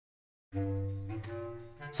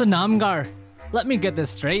So Namgar, let me get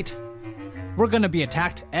this straight. We're gonna be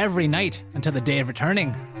attacked every night until the day of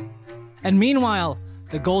returning. And meanwhile,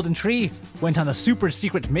 the Golden Tree went on a super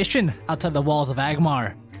secret mission outside the walls of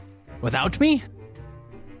Agmar. Without me?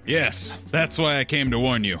 Yes, that's why I came to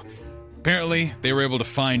warn you. Apparently, they were able to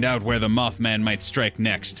find out where the Mothman might strike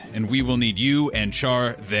next, and we will need you and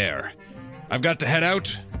Char there. I've got to head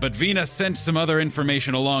out, but Vina sent some other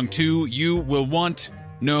information along too. You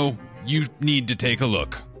need to take a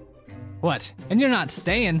look. What? And you're not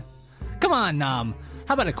staying? Come on, Nam.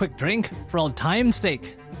 How about a quick drink for old time's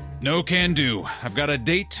sake? No can do. I've got a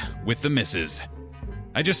date with the missus.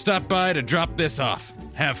 I just stopped by to drop this off.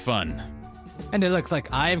 Have fun. And it looks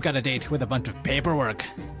like I've got a date with a bunch of paperwork.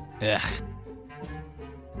 Ugh.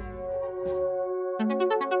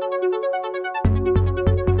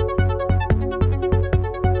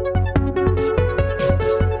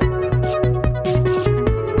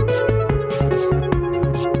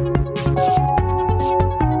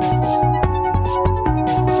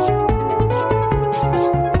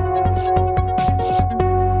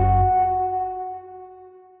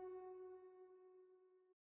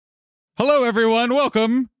 Hello, everyone.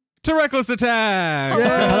 Welcome to Reckless Attack.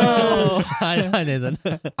 Oh, hi, Nathan.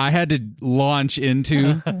 I had to launch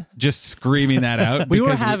into just screaming that out. We were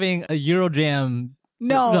because having a Eurojam.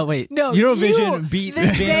 No, Eurovision beat the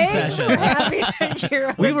jam stage session. we're having a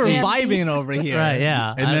Eurojam We were beats. vibing over here. Right,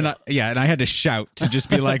 yeah. And then, and I had to shout to just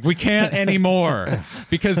be like, we can't anymore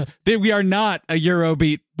because we are not a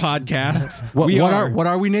Eurobeat podcast. What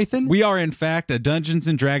are we, Nathan? We are, in fact, a Dungeons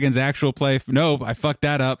and Dragons actual play. No, I fucked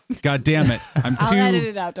that up. God damn it. I'm I'll edit too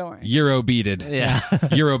it out, don't worry. Euro-beated. Yeah.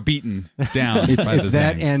 Euro-beaten down. by It's the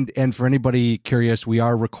that, Zangs. and for anybody curious, we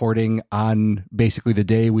are recording on basically the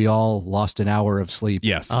day we all lost an hour of sleep.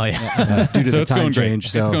 Yes. Oh, yeah. Due to So the it's time going great. change.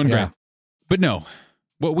 So, It's going yeah. great. But no,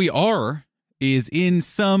 what we are is in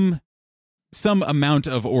some amount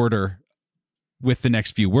of order with the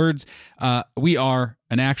next few words. We are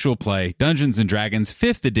an actual play, Dungeons and Dragons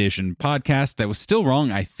 5th edition podcast. That was still wrong,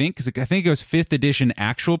 I think, because I think it was 5th edition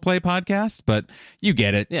actual play podcast, but you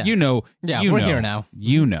get it. Yeah. You know. Yeah, you we're know. here now.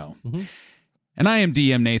 You know. Mhm. And I am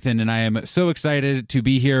DM Nathan, and I am so excited to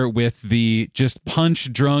be here with the just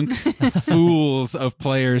punch-drunk fools of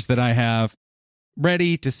players that I have,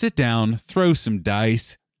 ready to sit down, throw some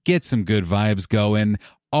dice, get some good vibes going,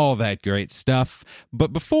 all that great stuff.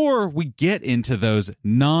 But before we get into those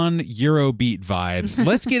non-Eurobeat vibes,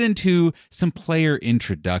 let's get into some player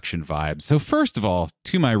introduction vibes. So first of all,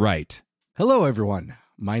 to my right. Hello, everyone.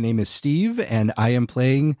 My name is Steve, and I am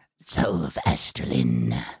playing Soul of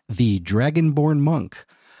Asterlin, the Dragonborn monk,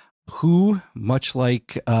 who, much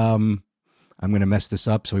like, I'm going to mess this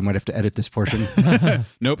up, so we might have to edit this portion.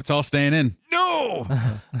 Nope, it's all staying in. No!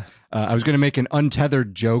 I was going to make an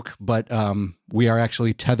untethered joke, but we are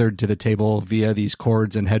actually tethered to the table via these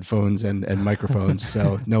cords and headphones and microphones,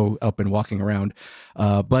 so no up and walking around.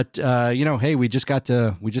 But hey, we just got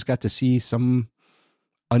to see some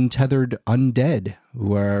untethered undead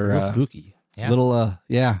who are spooky. Yeah. little,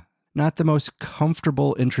 not the most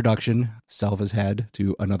comfortable introduction Selva's had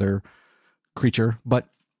to another creature, but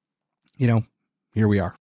here we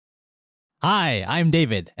are. Hi, I'm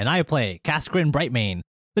David, and I play Kaskrin Brightmane,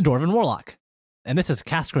 the Dwarven Warlock. And this is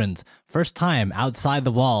Kaskrin's first time outside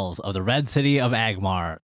the walls of the Red City of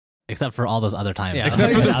Agmar. Except for all those other times. Yeah.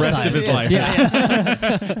 Except for the rest Outside. of his life. Yeah.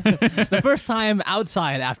 The first time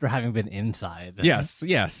outside after having been inside.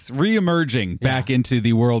 Yes. Re-emerging back into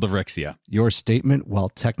the world of Rixia. Your statement, while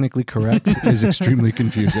technically correct, is extremely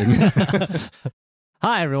confusing.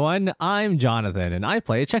 Hi, everyone. I'm Jonathan, and I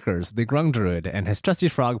play Checkers, the Grung Druid, and his trusty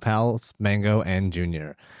frog pals, Mango and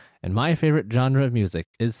Junior. And my favorite genre of music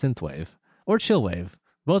is synthwave or chillwave.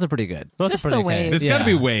 Both are pretty good. Both Just are pretty the okay. wave. There's got to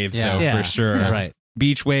be waves, Yeah. though, Yeah. for sure. Yeah, right.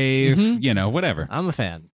 Beach wave, Mhm. Whatever. I'm a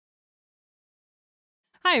fan.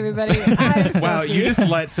 Hi, everybody. I'm Wow, Sophie. you just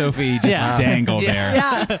let Sophie just Yeah. dangle there.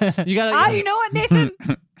 Yeah. You gotta. You know what, Nathan?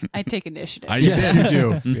 I take initiative. Yes, you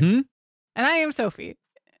do. Mm-hmm. And I am Sophie.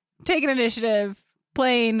 Taking initiative,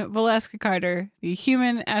 playing Valeska Carter, the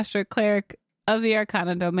human astro cleric of the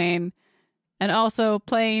Arcana domain, and also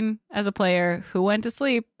playing as a player who went to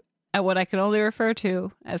sleep at what I can only refer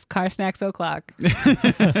to as Car Snacks O'Clock. And You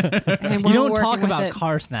we're don't working talk with about it.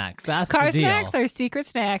 car snacks. That's Car the deal. snacks are secret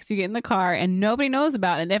snacks you get in the car and nobody knows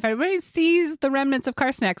about. And if everybody sees the remnants of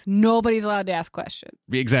car snacks, nobody's allowed to ask questions.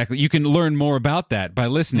 Exactly. You can learn more about that by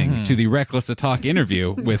listening to the Reckless Talk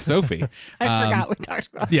interview with Sophie. I forgot we talked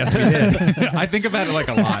about Yes, we did. I think about it like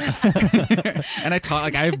a lot. And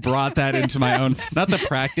I've brought that into my own, not the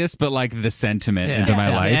practice, but like the sentiment into my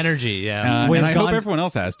Yeah, life. energy, yeah. And We've I hope gone- everyone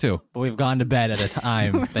else has too. But we've gone to bed at a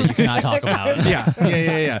time that you cannot talk about.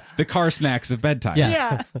 Yeah. The car snacks of bedtime. Yes.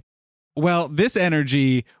 Yeah. Well, this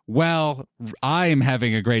energy, while I'm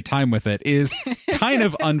having a great time with it, is kind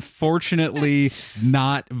of unfortunately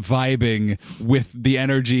not vibing with the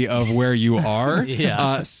energy of where you are.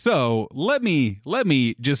 Yeah. So let me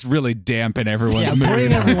just really dampen everyone's mood.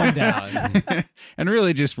 Bring everyone down. And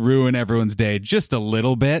really just ruin everyone's day just a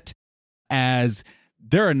little bit, as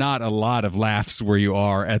there are not a lot of laughs where you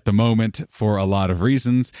are at the moment for a lot of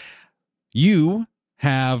reasons. You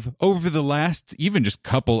have, over the last even just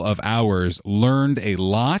couple of hours, learned a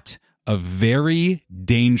lot of very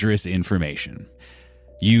dangerous information.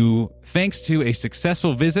 You, thanks to a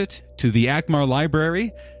successful visit to the Akmar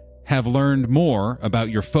Library, have learned more about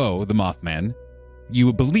your foe, the Mothman.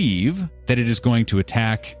 You believe that it is going to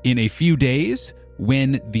attack in a few days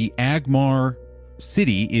when the Agmar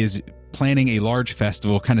city is planning a large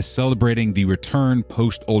festival, kind of celebrating the return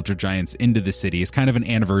post-Ultra Giants into the city. It's kind of an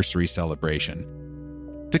anniversary celebration.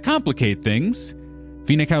 To complicate things,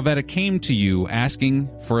 Fina Calvetta came to you asking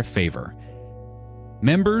for a favor.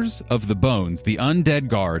 Members of the Bones, the undead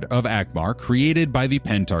guard of Akmar, created by the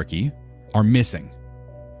Pentarchy, are missing.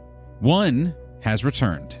 One has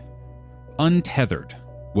returned. Untethered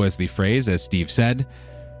was the phrase, as Steve said.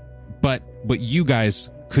 But what you guys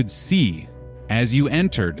could see as you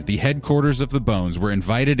entered the headquarters of the Bones, were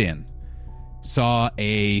invited in, saw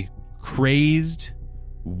a crazed,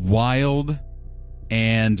 wild,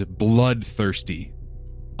 and bloodthirsty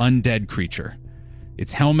undead creature.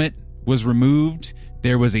 Its helmet was removed.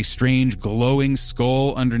 There was a strange glowing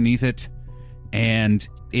skull underneath it, and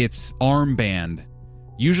its armband,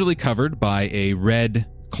 usually covered by a red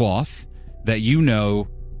cloth that you know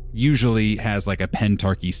usually has like a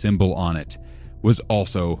Pentarchy symbol on it, was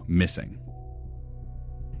also missing.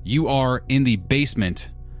 You are in the basement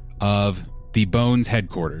of the Bones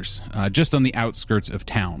headquarters, just on the outskirts of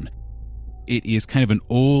town. It is kind of an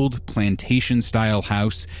old plantation-style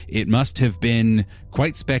house. It must have been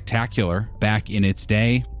quite spectacular back in its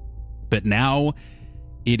day, but now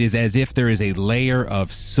it is as if there is a layer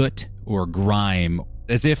of soot or grime,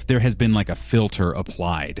 as if there has been like a filter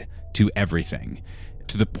applied to everything,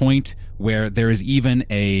 to the point where there is even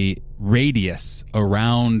a radius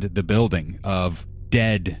around the building of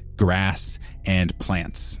dead grass and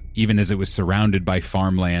plants, even as it was surrounded by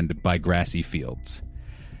farmland, by grassy fields.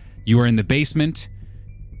 You are in the basement,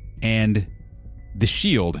 and the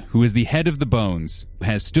Shield, who is the head of the Bones,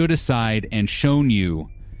 has stood aside and shown you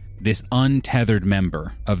this untethered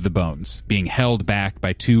member of the Bones being held back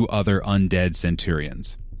by two other undead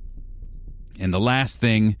centurions. And the last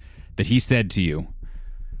thing that he said to you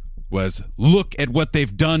was, "Look at what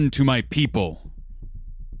they've done to my people."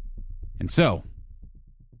 And so,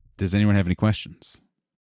 does anyone have any questions?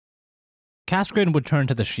 Casgrin would turn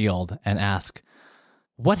to the Shield and ask,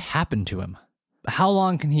 what happened to him? How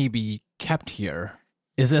long can he be kept here?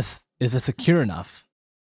 Is this secure enough?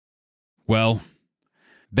 Well,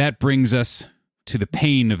 that brings us to the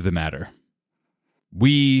pain of the matter.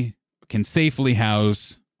 We can safely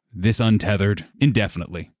house this untethered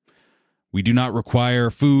indefinitely. We do not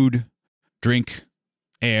require food, drink,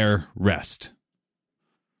 air, rest.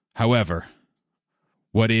 However,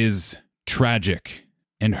 what is tragic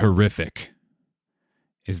and horrific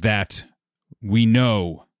is that we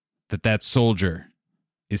know that that soldier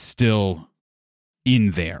is still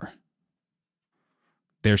in there.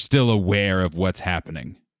 They're still aware of what's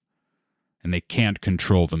happening, and they can't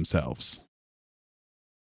control themselves.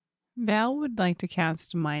 Val would like to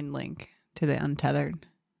cast Mind Link to the untethered.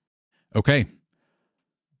 Okay.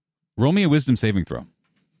 Roll me a wisdom saving throw.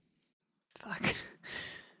 Fuck.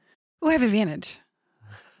 Oh, I have advantage.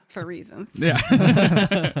 For reasons. Yeah.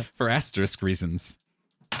 For asterisk reasons.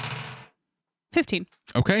 15.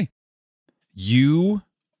 Okay. You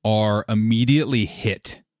are immediately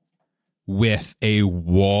hit with a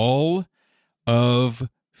wall of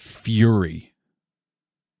fury,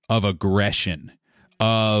 of aggression,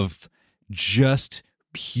 of just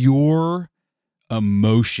pure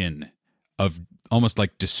emotion, of almost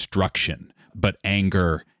like destruction, but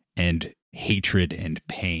anger and hatred and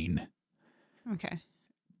pain. Okay.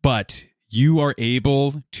 But you are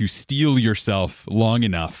able to steel yourself long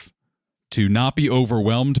enough to not be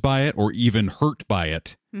overwhelmed by it or even hurt by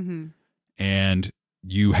it. Mm-hmm. And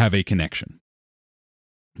you have a connection.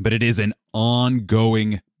 But it is an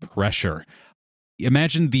ongoing pressure.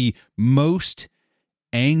 Imagine the most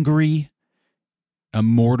angry a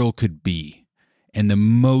mortal could be, and the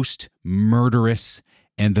most murderous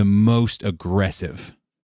and the most aggressive,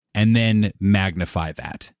 and then magnify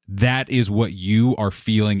that. That is what you are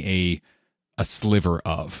feeling a sliver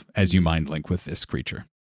of as you mind link with this creature.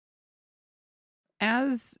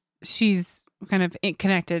 as she's kind of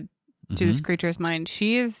connected to this creature's mind,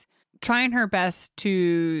 she is trying her best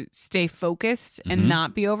to stay focused and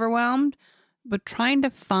not be overwhelmed, but trying to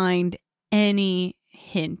find any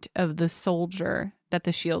hint of the soldier that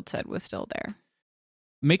the shield said was still there.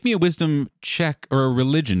 Make me a wisdom check or a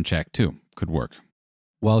religion check too. Could work.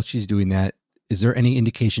 While she's doing that, is there any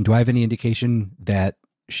indication? Do I have any indication that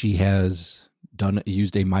she has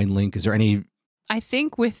used a mind link? Is there any? I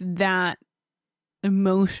think with that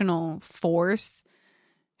emotional force,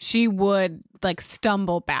 she would like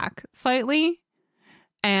stumble back slightly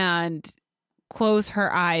and close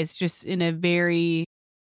her eyes just in a very,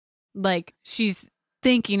 like, she's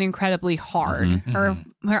thinking incredibly hard.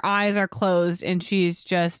 Her eyes are closed and she's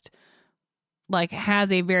just like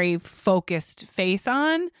has a very focused face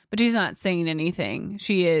on, but she's not saying anything.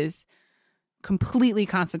 She is completely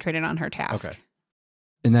concentrated on her task. Okay.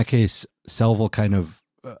 In that case, Selv will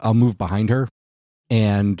I'll move behind her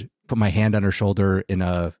and put my hand on her shoulder in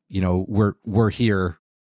a, we're here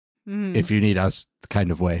if you need us kind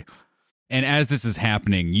of way. And as this is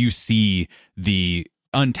happening, you see the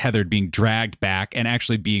untethered being dragged back and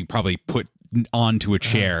actually being probably put onto a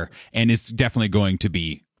chair and is definitely going to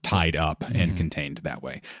be tied up and contained that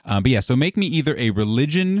way. But yeah, so make me either a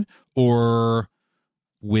religion or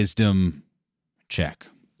wisdom check.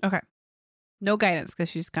 Okay. No guidance because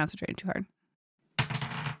she's concentrating too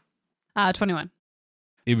hard. 21.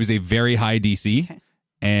 It was a very high DC, Okay.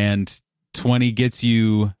 and 20 gets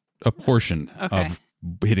you a portion Okay. of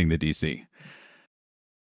hitting the DC.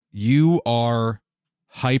 You are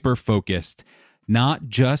hyper focused, not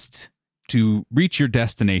just to reach your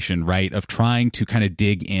destination, right, of trying to kind of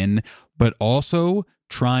dig in, but also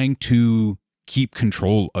trying to keep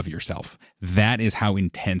control of yourself. That is how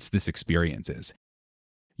intense this experience is.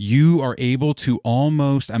 You are able to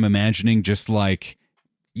almost, I'm imagining, just like,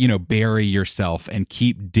 bury yourself and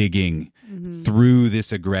keep digging through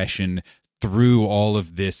this aggression, through all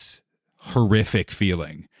of this horrific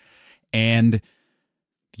feeling. And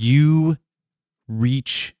you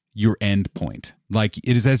reach your end point. Like,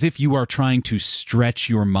 it is as if you are trying to stretch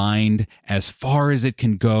your mind as far as it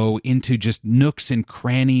can go into just nooks and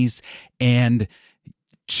crannies. And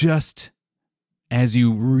just as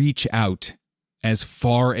you reach out as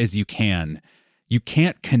far as you can't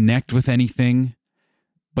connect with anything,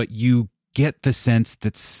 but you get the sense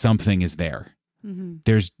that something is there.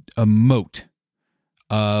 There's a moat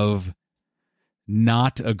of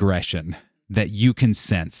not aggression that you can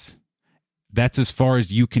sense. That's as far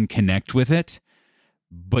as you can connect with it,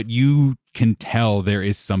 but you can tell there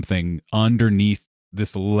is something underneath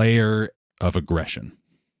this layer of aggression.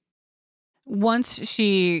 Once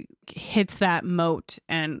she hits that moat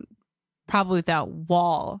and probably that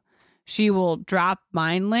wall, she will drop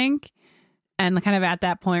Mind Link and kind of at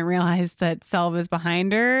that point realize that Selv is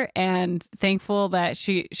behind her, and thankful that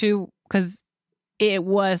she because it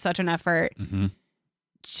was such an effort.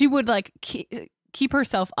 She would like keep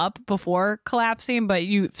herself up before collapsing, but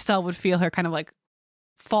Selv would feel her kind of like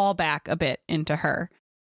fall back a bit into her.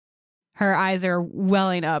 Her eyes are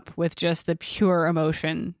welling up with just the pure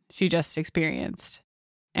emotion she just experienced,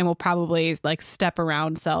 and will probably like step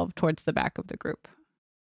around Selv towards the back of the group.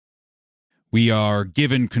 We are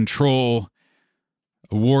given control,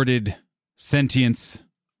 awarded sentience,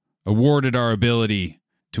 awarded our ability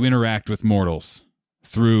to interact with mortals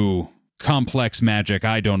through complex magic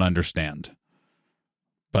I don't understand.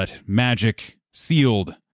 But magic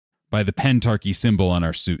sealed by the pentarchy symbol on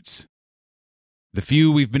our suits. The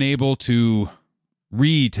few we've been able to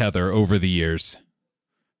re-tether over the years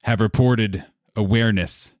have reported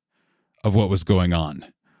awareness of what was going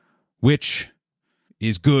on, which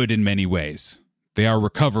is good in many ways. They are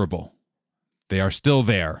recoverable. They are still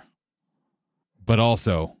there. But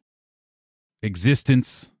also,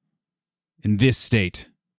 existence in this state,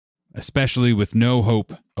 especially with no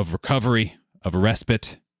hope of recovery, of a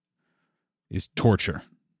respite, is torture,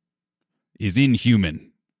 is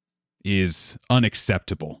inhuman, is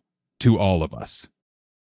unacceptable to all of us.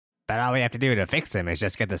 But all we have to do to fix him is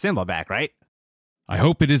just get the symbol back, right? I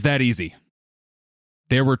hope it is that easy.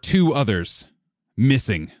 There were 2 others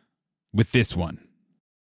missing with this one.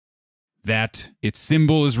 That its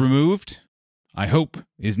symbol is removed, I hope,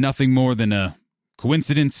 is nothing more than a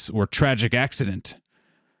coincidence or tragic accident.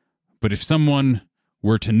 But if someone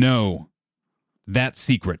were to know that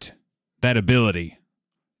secret, that ability,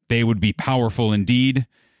 they would be powerful indeed,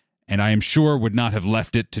 and I am sure would not have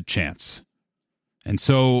left it to chance. And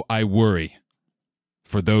so I worry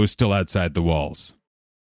for those still outside the walls.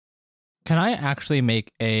 Can I actually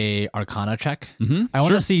make a Arcana check? Mm-hmm. I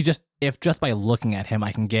want to see if just by looking at him,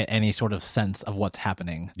 I can get any sort of sense of what's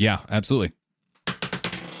happening. Yeah, absolutely.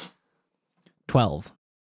 12.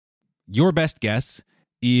 Your best guess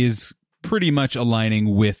is pretty much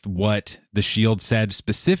aligning with what the shield said,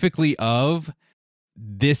 specifically of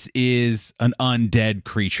this is an undead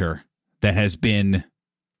creature that has been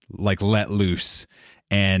like let loose,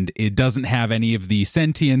 and it doesn't have any of the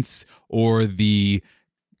sentience or the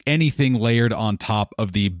anything layered on top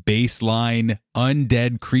of the baseline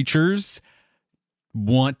undead creatures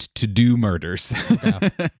want to do murders.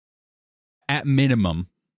 Yeah. At minimum,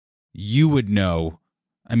 you would know,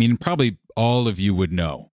 I mean, probably all of you would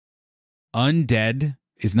know, undead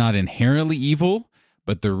is not inherently evil,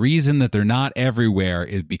 but the reason that they're not everywhere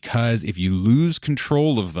is because if you lose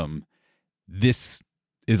control of them, this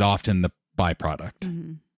is often the byproduct.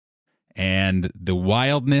 Mm-hmm. And the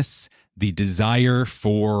wildness, the desire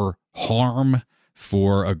for harm,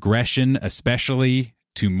 for aggression, especially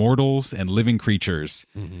to mortals and living creatures,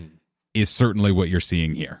 is certainly what you're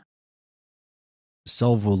seeing here.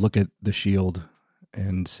 Selv will look at the shield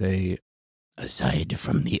and say, Aside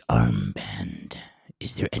from the armband,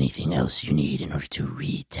 is there anything else you need in order to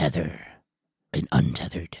retether an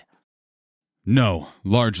untethered? No,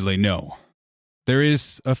 largely no. There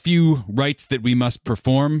is a few rites that we must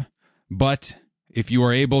perform, but if you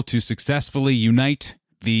are able to successfully unite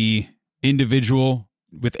the individual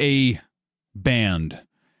with a band,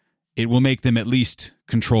 it will make them at least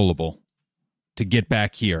controllable to get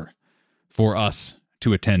back here for us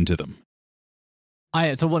to attend to them.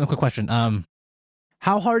 So one quick question.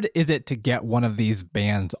 How hard is it to get one of these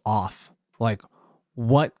bands off? Like,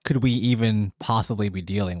 what could we even possibly be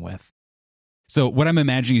dealing with? So what I'm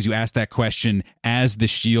imagining is you ask that question as the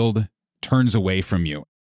shield turns away from you.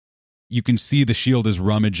 You can see the shield is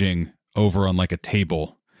rummaging over on like a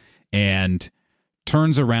table and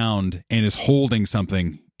turns around and is holding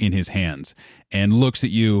something in his hands and looks at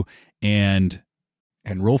you and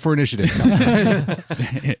roll for initiative.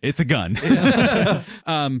 it's a gun.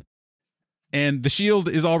 And the shield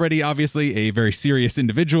is already obviously a very serious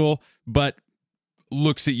individual, but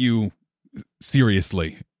looks at you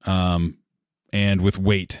seriously and with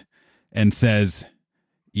weight and says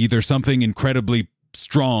either something incredibly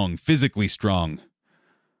strong, physically strong,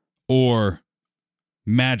 or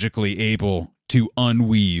magically able to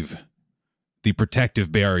unweave the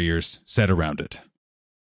protective barriers set around it.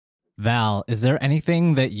 Val, is there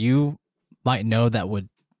anything that you might know that would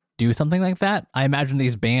do something like that? I imagine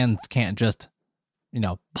these bands can't just,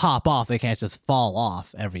 pop off. They can't just fall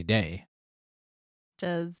off every day.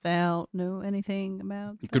 Does Val know anything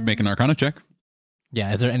about You could make an Arcana check.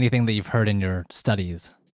 Yeah, is there anything that you've heard in your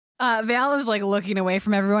studies? Val is like looking away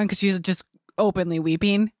from everyone because she's just openly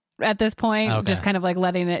weeping at this point. Okay. Just kind of like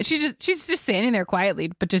letting it. She's just standing there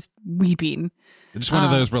quietly, but just weeping. Just one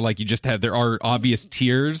of those where like you just have, there are obvious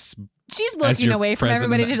tears. She's As looking you're away from present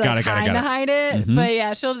everybody in to that- like got it. kind of hide it. Mhm. But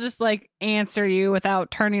yeah, she'll just like answer you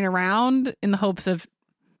without turning around in the hopes of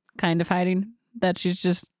kind of hiding that she's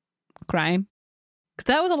just crying. 'Cause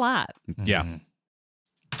that was a lot. Yeah.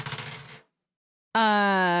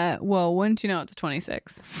 Well, wouldn't you know it's a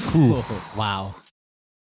 26. Wow.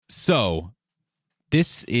 So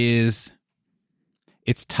this is,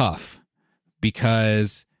 it's tough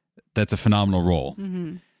because that's a phenomenal roll.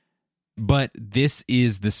 Mm-hmm. But this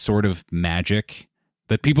is the sort of magic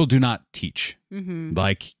that people do not teach. Mm-hmm.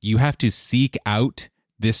 Like you have to seek out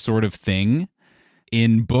this sort of thing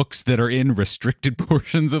in books that are in restricted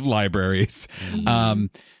portions of libraries.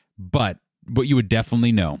 But what you would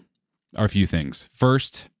definitely know are a few things.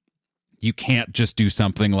 First, you can't just do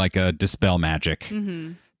something like a dispel magic.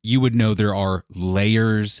 Mm-hmm. You would know there are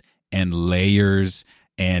layers and layers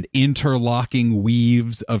and interlocking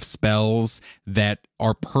weaves of spells that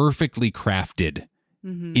are perfectly crafted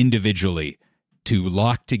Mm-hmm. individually to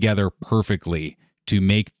lock together perfectly to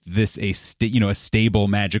make this a stable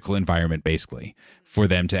magical environment, basically, for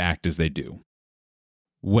them to act as they do.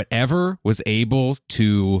 Whatever was able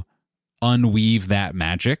to unweave that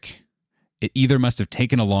magic, it either must have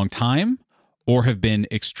taken a long time or have been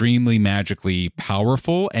extremely magically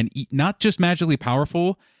powerful, and not just magically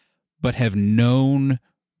powerful, but have known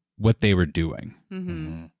what they were doing.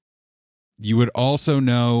 Mm-hmm. You would also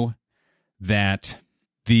know that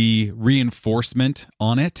the reinforcement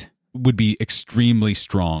on it would be extremely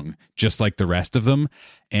strong, just like the rest of them.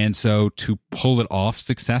 And so to pull it off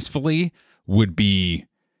successfully would be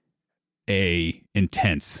a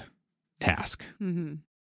intense task. Mm-hmm.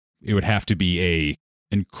 It would have to be a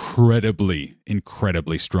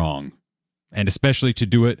incredibly strong, and especially to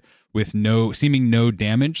do it with no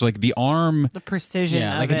damage. Like the arm, The precision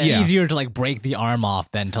Yeah, of like it. it's easier to like break the arm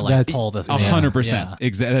off than to like That's pull this. 100%. Yeah.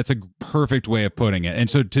 Exactly. That's a perfect way of putting it. And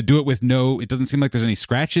so to do it with it doesn't seem like there's any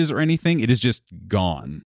scratches or anything. It is just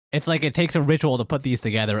gone. It's like it takes a ritual to put these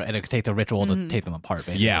together, and it takes a ritual to take them apart,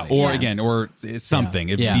 basically. Yeah, or something.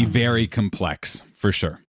 It'd be very complex, for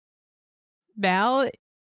sure. Val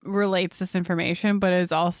relates this information, but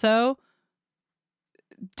is also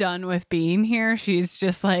done with being here. She's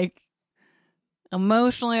just like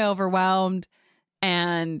emotionally overwhelmed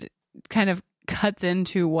and kind of cuts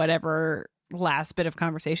into whatever last bit of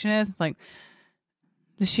conversation is. It's like,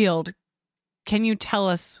 the Shield, can you tell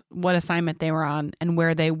us what assignment they were on and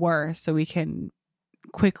where they were so we can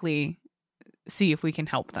quickly see if we can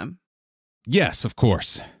help them? Yes, of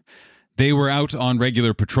course. They were out on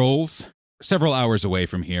regular patrols, several hours away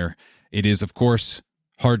from here. It is, of course,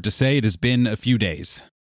 hard to say. It has been a few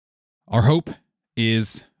days. Our hope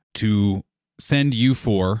is to send you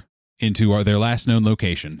four into their last known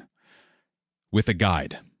location with a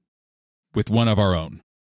guide, with one of our own.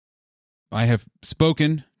 I have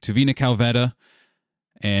spoken to Vina Calvetta,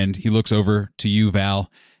 and he looks over to you, Val,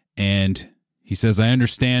 and he says, I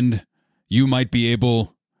understand you might be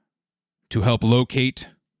able to help locate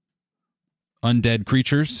undead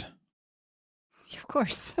creatures. Of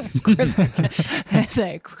course. Of course I can. As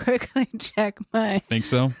I quickly check my... Think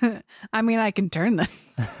so? I mean, I can turn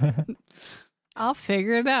them. I'll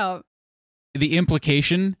figure it out. The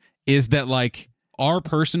implication is that, like, our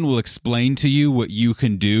person will explain to you what you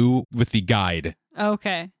can do with the guide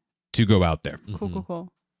Okay. to go out there. Cool.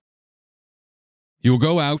 You'll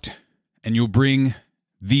go out and you'll bring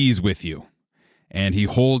these with you. And he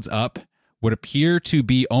holds up what appear to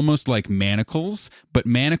be almost like manacles, but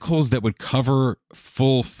manacles that would cover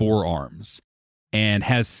full forearms, and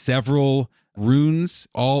has several runes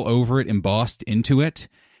all over it embossed into it.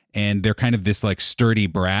 And they're kind of this like sturdy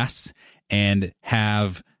brass, and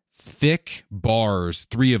have thick bars,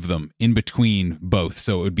 3 of them in between both.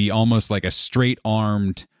 So it would be almost like a straight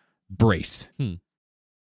armed brace.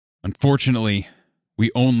 Unfortunately,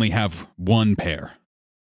 we only have one pair.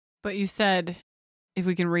 But you said if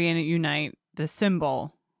we can reunite the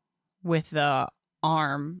symbol with the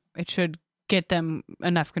arm, it should get them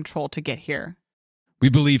enough control to get here. We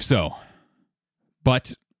believe so.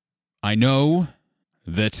 But I know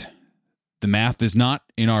that the math is not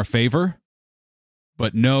in our favor.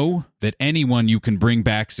 But know that anyone you can bring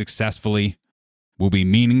back successfully will be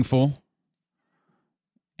meaningful.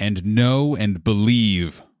 And know and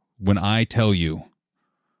believe when I tell you,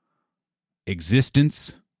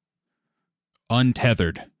 existence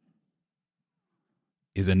untethered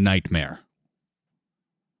is a nightmare.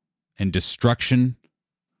 And destruction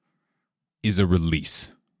is a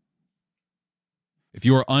release. If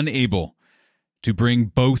you are unable to bring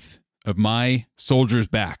both of my soldiers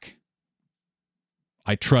back,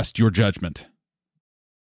 I trust your judgment.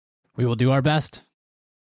 We will do our best.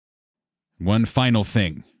 One final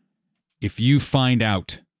thing. If you find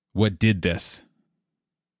out what did this,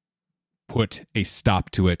 put a stop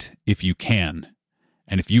to it if you can.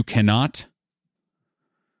 And if you cannot,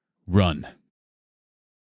 run.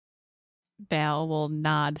 Val will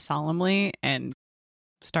nod solemnly and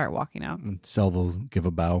start walking out. Sel will give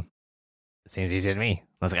a bow. Seems easy to me.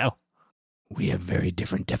 Let's go. We have very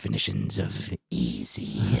different definitions of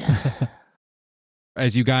easy.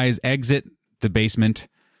 As you guys exit the basement,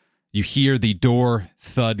 you hear the door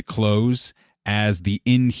thud close as the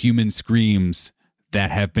inhuman screams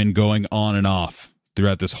that have been going on and off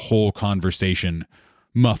throughout this whole conversation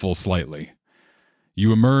muffle slightly.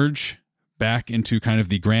 You emerge back into kind of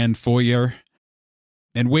the grand foyer,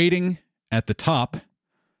 and waiting at the top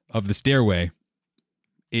of the stairway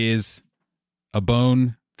is a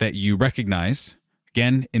bone that you recognize,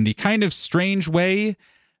 again, in the kind of strange way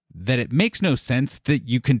that it makes no sense that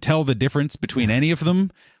you can tell the difference between any of them,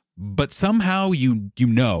 but somehow you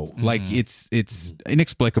know, like it's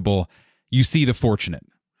inexplicable. You see the Fortunate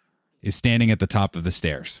is standing at the top of the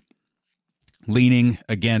stairs, leaning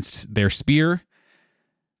against their spear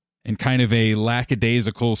in kind of a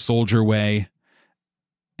lackadaisical soldier way,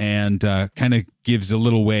 and kind of gives a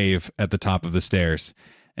little wave at the top of the stairs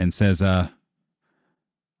and says,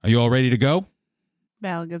 are you all ready to go?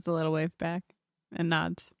 Val gives a little wave back and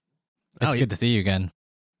nods. It's good to see you again.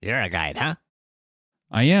 You're a guide, huh?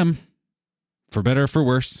 I am. For better or for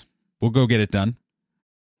worse. We'll go get it done.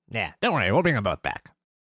 Yeah, don't worry. We'll bring them both back.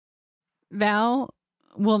 Val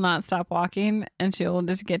will not stop walking, and she will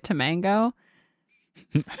just get to Mango.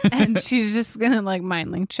 And she's just gonna like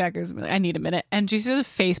mind link checkers. I need a minute, and she's just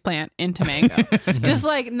face plant into Mango, just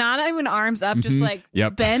like not even arms up, just like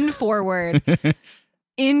bend forward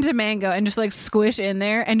into Mango, and just like squish in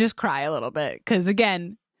there and just cry a little bit, because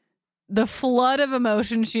again, the flood of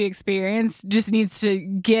emotion she experienced just needs to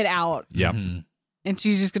get out. Yep. And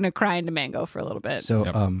she's just going to cry into Mango for a little bit. So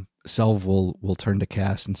Yep. Selv will turn to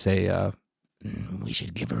Cass and say, We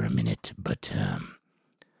should give her a minute, but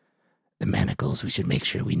the manacles, we should make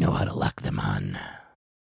sure we know how to lock them on.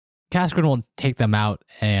 Cascarin will take them out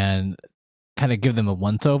and kind of give them a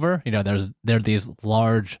once-over. You know, there are these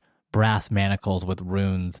large brass manacles with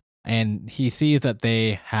runes, and he sees that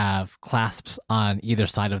they have clasps on either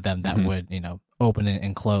side of them that Mhm. would, you know, open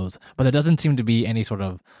and close. But there doesn't seem to be any sort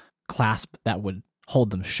of clasp that would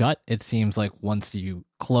hold them shut. It seems like once you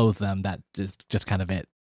close them, that is just kind of it.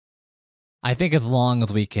 I think as long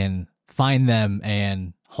as we can find them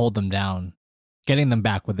and hold them down, getting them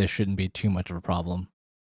back with this shouldn't be too much of a problem.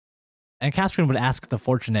 And Cascarin would ask the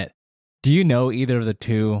Fortunate, do you know either of the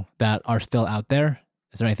two that are still out there?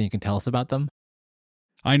 Is there anything you can tell us about them?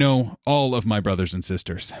 I know all of my brothers and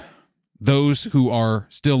sisters. Those who are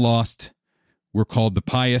still lost were called the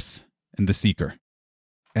Pious and the Seeker.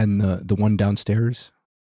 and the one downstairs.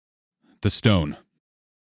 The Stone.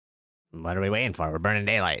 What are we waiting for? We're burning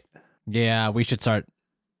daylight. Yeah, we should start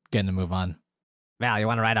getting a move on. Val, you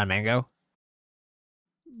want to ride on Mango?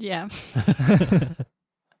 Yeah.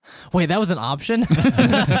 Wait, that was an option?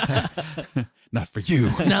 Not for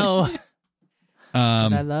you. No. I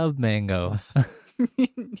Um, love Mango.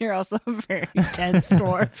 You're also a very dense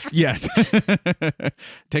dwarf. yes.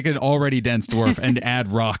 Take an already dense dwarf and add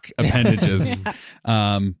rock appendages.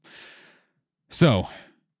 So,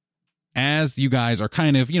 as you guys are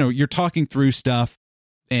kind of, you're talking through stuff,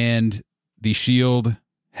 and the shield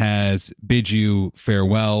has bid you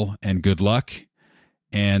farewell and good luck.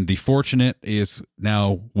 And the Fortunate is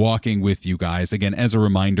now walking with you guys. Again, as a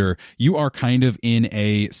reminder, you are kind of in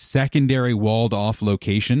a secondary walled off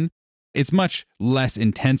location. It's much less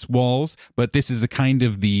intense walls, but this is a kind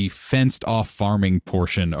of the fenced off farming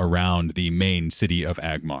portion around the main city of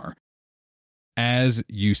Agmar. As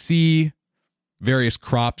you see various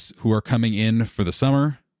crops who are coming in for the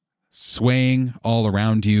summer, swaying all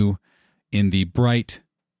around you in the bright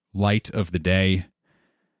light of the day,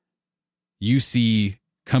 you see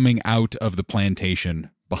coming out of the plantation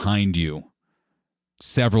behind you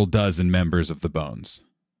several dozen members of the Bones,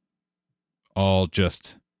 all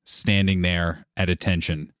just standing there at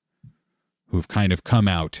attention, who've kind of come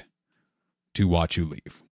out to watch you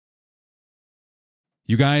leave.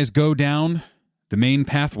 You guys go down the main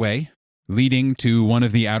pathway leading to one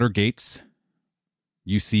of the outer gates.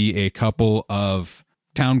 You see a couple of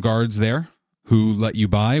town guards there who let you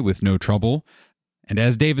by with no trouble. And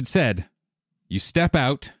as David said, you step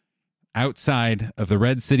outside of the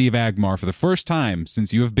Red City of Agmar for the first time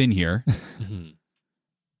since you have been here,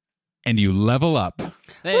 and you level up.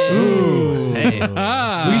 Ooh. Hey.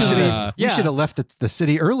 We should have left the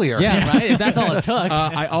city earlier. Yeah, right? If that's all it took.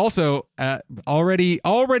 I also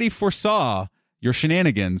already foresaw your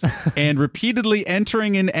shenanigans, and repeatedly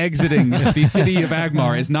entering and exiting the city of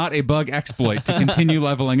Agmar is not a bug exploit to continue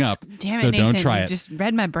leveling up. Damn it, so Nathan, don't try you it. just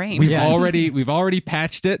read my brain. We've already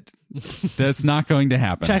patched it. That's not going to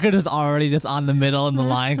happen. Checker is already just on the middle in the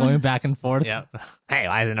line going back and forth. Yep. Hey,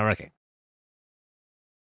 why isn't it working?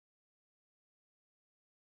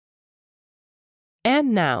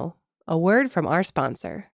 And now, a word from our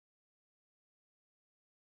sponsor.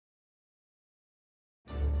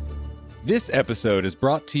 This episode is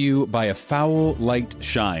brought to you by A Foul Light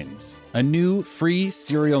Shines, a new free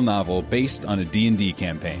serial novel based on a D&D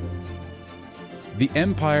campaign. The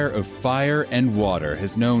Empire of Fire and Water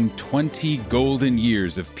has known 20 golden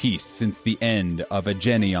years of peace since the end of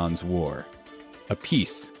Agenion's War, a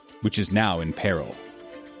peace which is now in peril.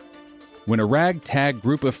 When a ragtag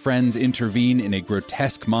group of friends intervene in a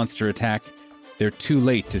grotesque monster attack, they're too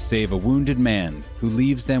late to save a wounded man who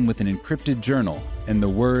leaves them with an encrypted journal and the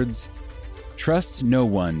words, "Trust no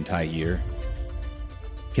one, Tyir."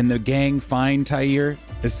 Can the gang find Tyir,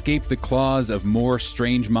 escape the claws of more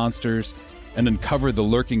strange monsters, and uncover the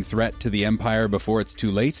lurking threat to the Empire before it's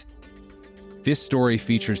too late? This story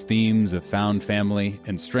features themes of found family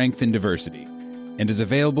and strength in diversity, and is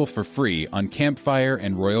available for free on Campfire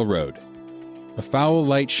and Royal Road. A Foul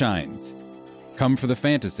Light Shines. Come for the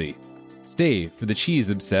fantasy. Stay for the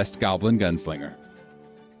cheese-obsessed goblin gunslinger.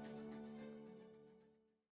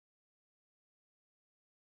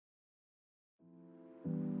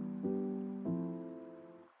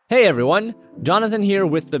 Hey everyone, Jonathan here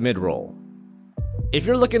with the midroll. If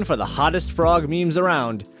you're looking for the hottest frog memes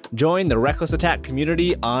around, join the Reckless Attack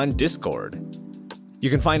community on Discord. You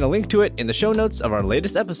can find a link to it in the show notes of our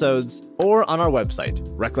latest episodes or on our website,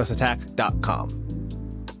 recklessattack.com.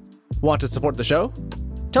 Want to support the show?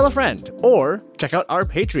 Tell a friend or check out our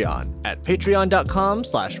Patreon at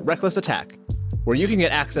patreon.com/recklessattack. where you can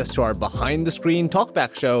get access to our behind-the-screen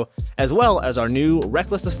talkback show, as well as our new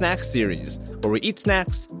Reckless to Snacks series, where we eat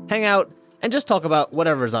snacks, hang out, and just talk about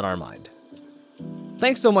whatever's on our mind.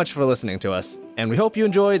 Thanks so much for listening to us, and we hope you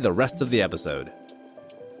enjoy the rest of the episode.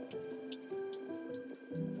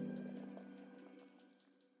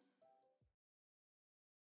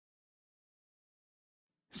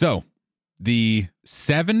 So, the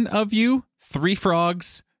 7 of you, 3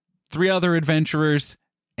 frogs, 3 other adventurers,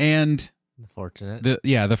 and Fortunate.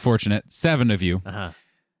 the fortunate 7 of you Uh-huh.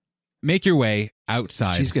 make your way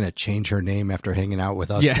outside. She's going to change her name after hanging out with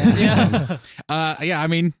us. Yeah. I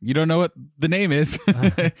mean, you don't know what the name is.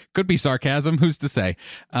 Could be sarcasm. Who's to say?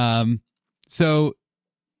 So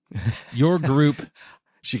your group.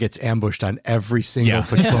 She gets ambushed on every single Yeah.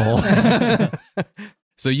 patrol.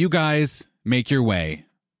 So you guys make your way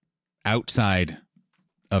outside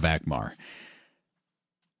of Agmar.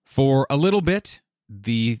 For a little bit,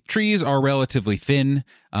 the trees are relatively thin.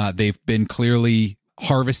 They've been clearly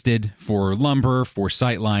harvested for lumber, for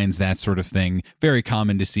sight lines, that sort of thing. Very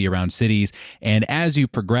common to see around cities. And as you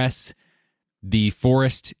progress, the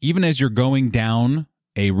forest, even as you're going down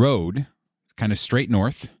a road, kind of straight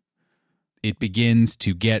north, it begins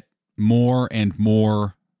to get more and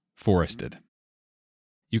more forested.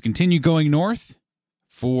 You continue going north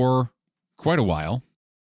for quite a while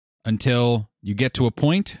until you get to a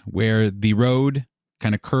point where the road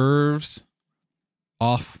kind of curves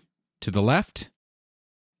off to the left,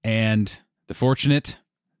 and the fortunate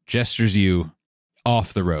gestures you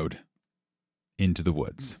off the road into the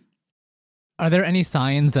woods. Are there any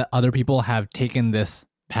signs that other people have taken this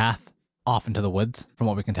path off into the woods, from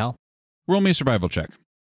what we can tell? Roll me a survival check.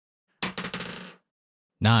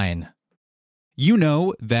 9. You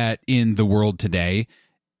know that in the world today,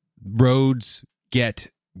 roads get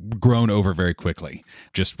grown over very quickly,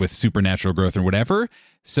 just with supernatural growth or whatever.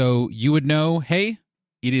 So you would know, hey,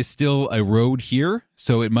 it is still a road here,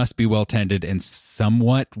 so it must be well tended and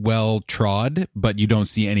somewhat well trod, but you don't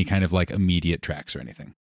see any kind of like immediate tracks or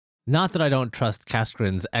anything. Not that I don't trust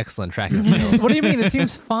Kaskrin's excellent tracking skills. What do you mean? It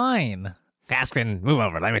seems fine. Kaskrin, move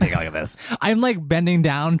over. Let me take a look at this. I'm like bending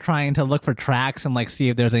down trying to look for tracks and like see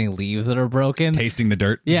if there's any leaves that are broken. Tasting the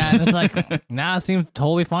dirt. Yeah, and it's like, nah, it seems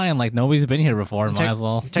totally fine. Like nobody's been here before. Might as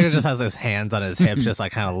well. Checker just has his hands on his hips, just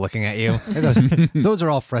like kind of looking at you. Hey, those are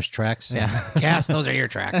all fresh tracks. Yeah. Cass, those are your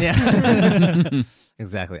tracks. Yeah.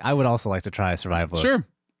 Exactly. I would also like to try survival. Sure.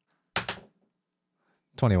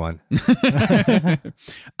 21.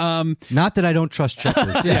 Not that I don't trust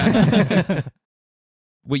checkers.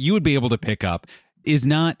 What you would be able to pick up is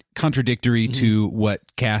not contradictory to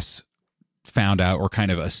what Cass found out or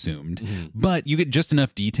kind of assumed, but you get just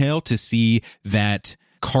enough detail to see that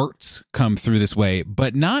carts come through this way,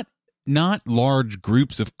 but not large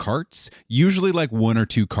groups of carts, usually like 1 or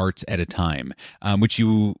 2 carts at a time, which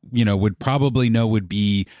you would probably know would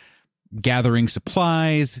be gathering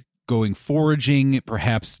supplies, going foraging,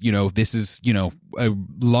 perhaps, this is, a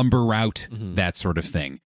lumber route, that sort of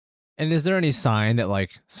thing. And is there any sign that like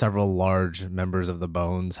several large members of the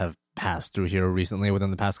Bones have passed through here recently within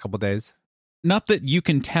the past couple days? Not that you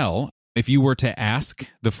can tell. If you were to ask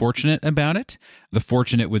the Fortunate about it, the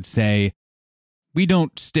Fortunate would say, we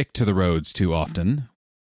don't stick to the roads too often.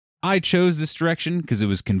 I chose this direction because it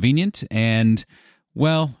was convenient, and,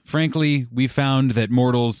 well, frankly, we found that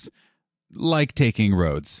mortals like taking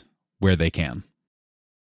roads where they can.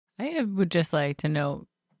 I would just like to note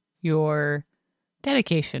your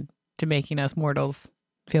dedication to making us mortals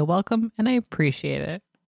feel welcome, and I appreciate it.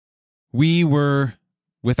 We were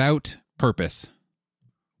without purpose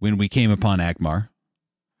when we came upon Agmar.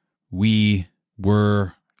 We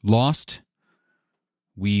were lost.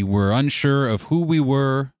 We were unsure of who we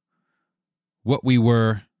were, what we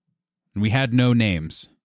were, and we had no names.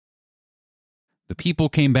 The people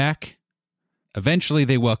came back. Eventually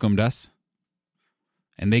they welcomed us,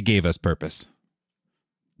 and they gave us purpose.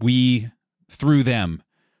 We, through them,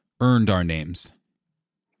 earned our names.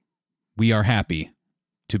 We are happy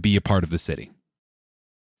to be a part of the city.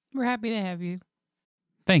 We're happy to have you.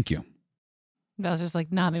 Thank you. I was just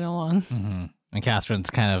like nodding along. Mm-hmm. And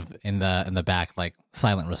Castron's kind of in the back, like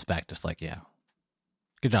silent respect, just like, yeah,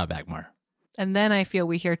 good job, Agmar. And then I feel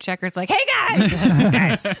we hear Checkers like, hey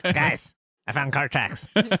guys! guys, I found cart tracks.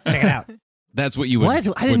 Check it out. That's what you would...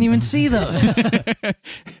 What? I didn't even see those.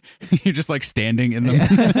 You're just like standing in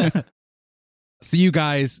them. So you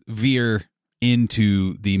guys veer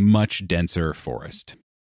into the much denser forest.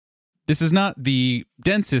 This is not the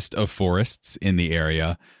densest of forests in the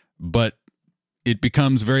area, but it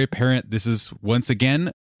becomes very apparent this is, once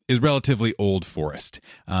again, is relatively old forest.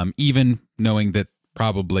 Even knowing that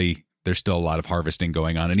probably there's still a lot of harvesting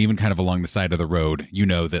going on. And even kind of along the side of the road, you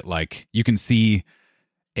know that like you can see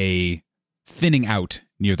a thinning out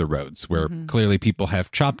near the roads where clearly people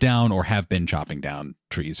have chopped down or have been chopping down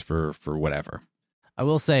trees for whatever. I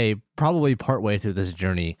will say, probably partway through this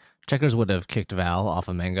journey, Checkers would have kicked Val off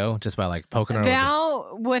of Mango just by like poking her.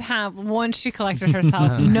 Val would have, once she collected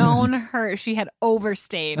herself, known she had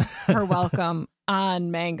overstayed her welcome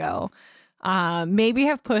on Mango. Maybe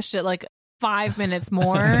have pushed it like 5 minutes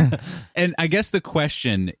more. And I guess the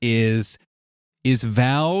question is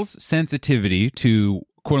Val's sensitivity to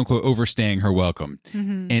quote unquote overstaying her welcome.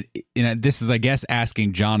 And this is, I guess,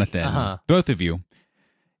 asking Jonathan, both of you,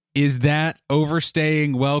 is that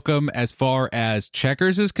overstaying welcome as far as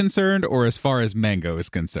Checkers is concerned or as far as Mango is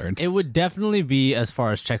concerned? It would definitely be as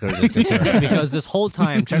far as Checkers is concerned because this whole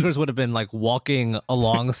time Checkers would have been like walking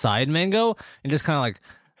alongside Mango and just kind of like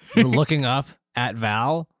looking up at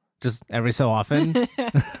Val just every so often.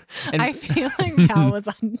 And I feel like Val was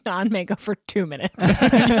on Mango for 2 minutes.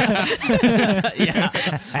 yeah.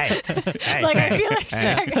 Hey, Like, I feel like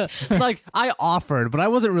Checkers. like I offered, but I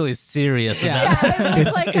wasn't really serious. Yeah, it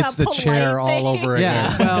was like It's a the polite chair all thing. over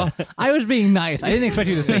Yeah. again. Well, I was being nice. I didn't expect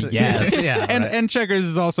you to say yes. Yeah. And Checkers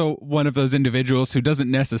is also one of those individuals who doesn't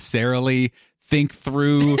necessarily think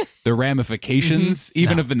through the ramifications,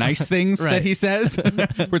 even of the nice things that Right. he says,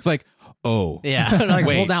 where it's like, oh, Yeah. Like,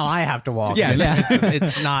 wait. well, now I have to walk. Yeah.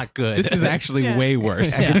 It's not good. This is actually Yeah. way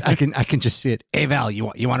worse. I can just see it. Hey Val, you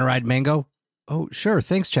want to ride Mango? Oh sure,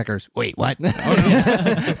 thanks Checkers. Wait, what?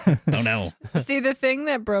 Oh no. See, the thing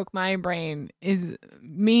that broke my brain is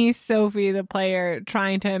me, Sophie, the player,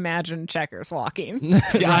 trying to imagine Checkers walking.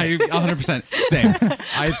 Yeah, I 100% same.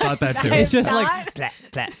 I thought that too. It's just not- like Plat,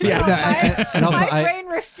 plat. Yeah, no, and also my brain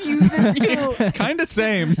refuses to. Kind of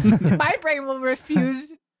same. My brain will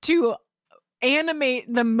refuse to animate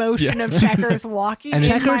the motion of Checkers walking And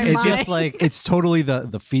in it's- my it's mind. just like it's totally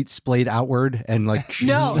the feet splayed outward and like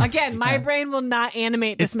No, again, my brain will not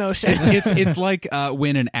animate this motion. It's like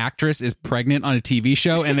when an actress is pregnant on a TV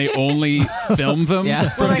show and they only film them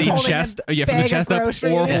from Or like the holding chest, a from the bag of chest up, or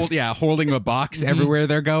groceries. holding a box everywhere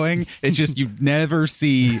they're going. It's just you never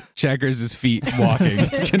see Checkers' feet walking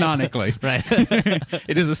canonically. Right.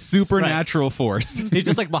 It is a supernatural force. He's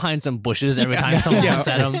just like behind some bushes every time someone looks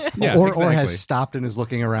at him. Yeah, or exactly. has stopped and is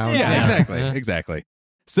looking around. Yeah, exactly.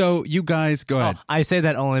 So you guys go ahead. I say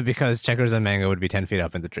that only because Checkers and Mango would be 10 feet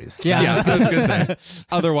up in the trees. Yeah, I was gonna say.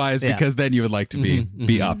 Otherwise, Yeah. because then you would like to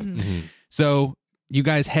be up. So you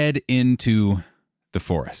guys head into the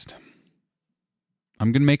forest.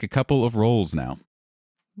 I'm gonna make a couple of rolls now.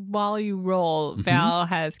 While you roll, Val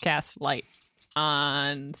has cast light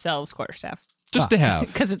on Selv's quarterstaff Just to have.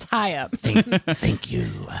 because it's high up. Thank you.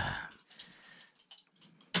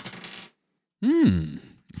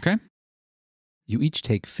 Okay. You each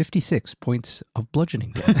take 56 points of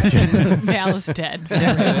bludgeoning damage. Val is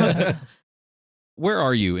dead. Where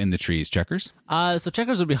are you in the trees, Checkers? So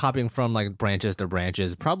Checkers would be hopping from like branches to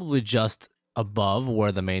branches, probably just above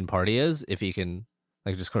where the main party is, if he can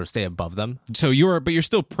like just sort of stay above them. So you're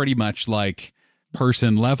still pretty much like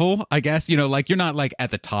person level, I guess. You know, like you're not like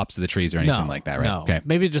at the tops of the trees or anything like that, right? No. Okay.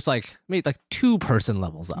 Maybe just like 2-person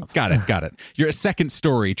levels up. Got it. You're a second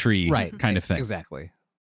story tree Right. kind of thing. Exactly.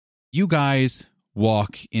 You guys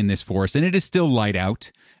walk in this forest and it is still light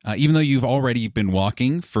out, even though you've already been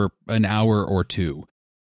walking for an hour or two.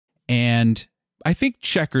 And I think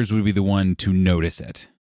Checkers would be the one to notice it.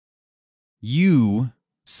 You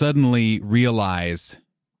suddenly realize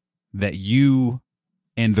that you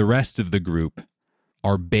and the rest of the group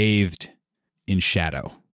are bathed in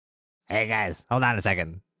shadow. Hey guys, hold on a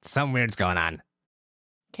second. Something weird's going on.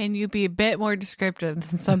 Can you be a bit more descriptive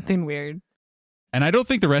than something weird? And I don't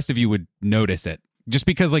think the rest of you would notice it just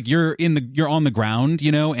because like you're on the ground,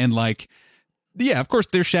 you know, and like, yeah, of course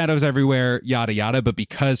there's shadows everywhere, yada, yada. But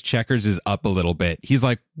because Checkers is up a little bit, he's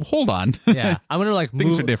like, hold on. Yeah. I'm going to like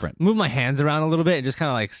Things are different. Move my hands around a little bit and just kind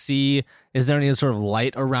of like see, is there any sort of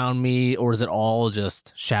light around me or is it all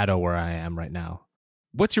just shadow where I am right now?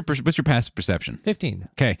 What's your passive perception? 15.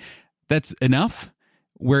 Okay. That's enough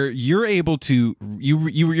where you're able to,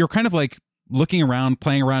 you're kind of like looking around,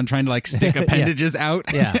 playing around, trying to like stick appendages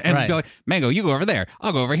out. Yeah, and right. be like, Mango, you go over there.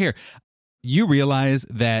 I'll go over here. You realize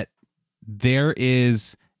that there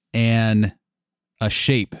is a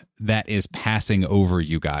shape that is passing over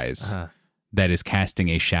you guys that is casting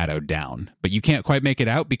a shadow down. But you can't quite make it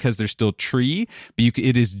out because there's still tree, but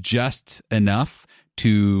it is just enough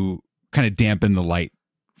to kind of dampen the light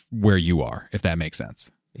where you are, if that makes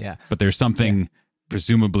sense. Yeah. But there's something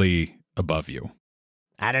presumably above you.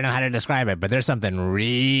 I don't know how to describe it, but there's something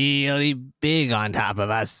really big on top of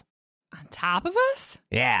us. On top of us?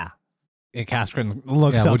 Yeah. And Caskren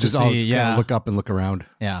looks Yeah, up we'll to just all see. kinda look up and look around.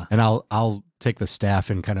 Yeah. And I'll take the staff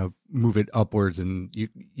and kind of move it upwards and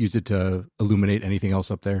use it to illuminate anything else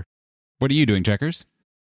up there. What are you doing, Checkers?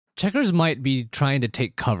 Checkers might be trying to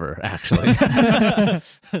take cover, actually.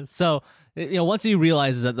 So, once he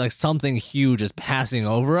realizes that like something huge is passing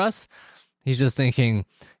over us, he's just thinking,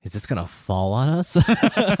 is this going to fall on us?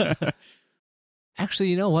 Actually,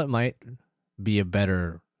 you know what might be a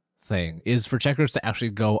better thing is for Checkers to actually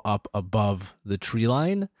go up above the tree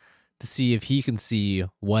line to see if he can see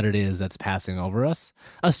what it is that's passing over us,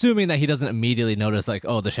 assuming that he doesn't immediately notice like,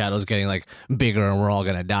 oh, the shadow's getting like bigger and we're all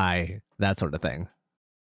going to die, that sort of thing.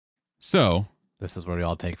 So, This is where we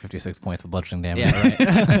all take 56 points of bludgeoning damage.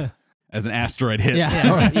 Yeah, right. as an asteroid hits,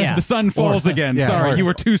 Yeah. the sun falls again. yeah, Sorry, or- you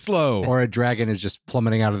were too slow. Or a dragon is just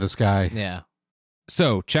plummeting out of the sky. Yeah.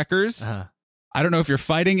 So, Checkers, Uh-huh. I don't know if you're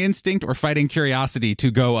fighting instinct or fighting curiosity to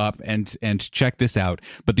go up and check this out,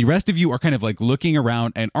 but the rest of you are kind of like looking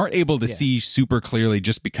around and aren't able to see super clearly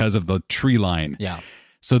just because of the tree line. Yeah.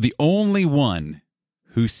 So the only one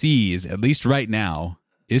who sees, at least right now,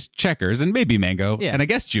 is Checkers and maybe Mango, Yeah. and I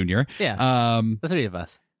guess Junior. Yeah. The three of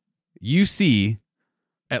us. You see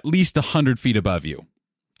at least 100 feet above you,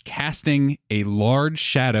 casting a large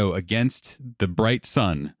shadow against the bright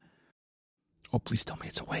sun, Oh, please tell me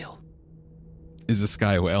it's a whale. is a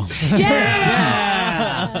sky whale.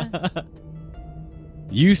 Yeah.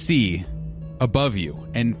 You see above you,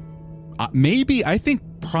 and maybe, I think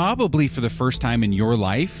probably for the first time in your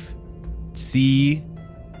life, see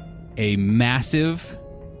a massive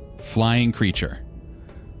flying creature.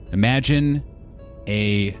 Imagine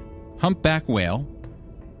a humpback whale,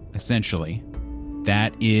 essentially,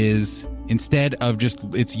 that is, instead of just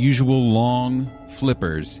its usual long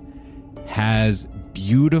flippers, has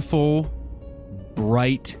beautiful,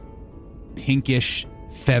 bright, pinkish,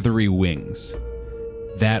 feathery wings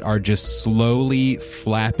that are just slowly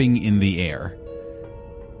flapping in the air.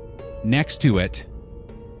 Next to it,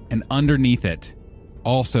 and underneath it,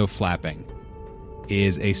 also flapping,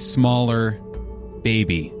 is a smaller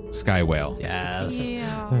baby sky whale. Yes.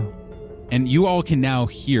 Yeah. And you all can now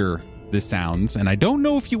hear the sounds, and I don't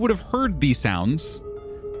know if you would have heard these sounds.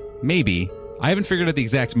 Maybe. I haven't figured out the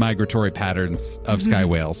exact migratory patterns of sky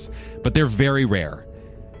whales, but they're very rare.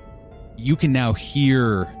 You can now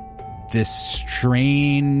hear this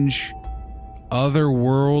strange,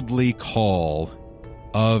 otherworldly call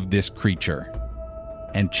of this creature.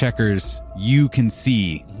 And Checkers, you can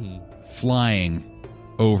see flying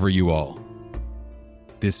over you all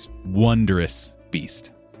this wondrous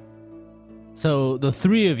beast. So the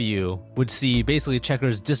three of you would see basically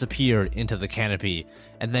Checkers disappear into the canopy,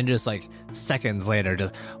 and then just like seconds later,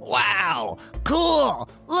 just, wow, cool,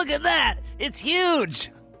 look at that, it's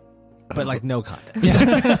huge. But like no context.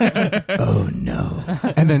 Oh no.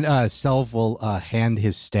 And then Selv will hand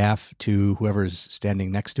his staff to whoever's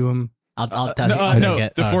standing next to him. I'll tell you. I'll no, take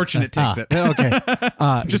it. the fortunate takes it. Okay.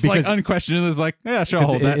 Just like because unquestioned, is like, yeah, sure, I'll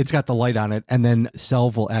hold that. it's got the light on it. And then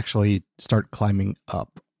Selv will actually start climbing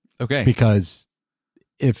up. Okay. Because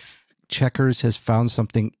if Checkers has found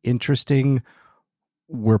something interesting,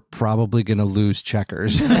 we're probably going to lose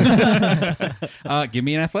Checkers. Give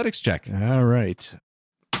me an athletics check. All right.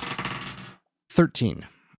 13.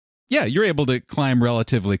 Yeah, you're able to climb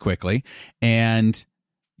relatively quickly, and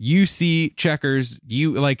you see Checkers.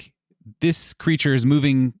 You like this creature is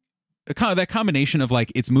moving. That combination of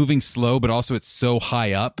like it's moving slow, but also it's so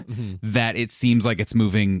high up that it seems like it's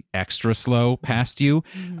moving extra slow past you.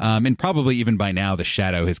 And probably even by now, the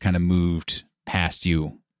shadow has kind of moved past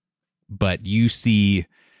you, but you see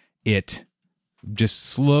it just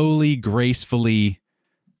slowly, gracefully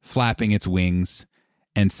flapping its wings.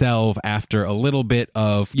 And Selv, after a little bit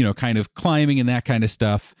of, kind of climbing and that kind of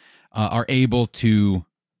stuff, are able to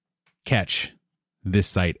catch this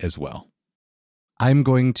sight as well. I'm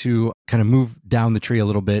going to kind of move down the tree a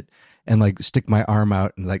little bit and like stick my arm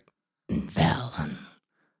out and like, Val,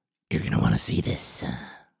 you're gonna want to see this.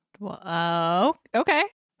 Well, okay.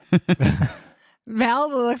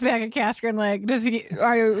 Val looks back at Caskren like, does he?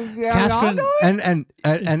 Are you all going? and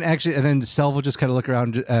actually, and then Selv will just kind of look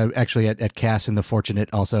around, actually at Cass and the Fortunate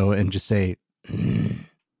also, and just say,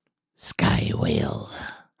 Sky whale.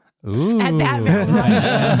 Ooh. At that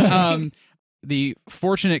Val, The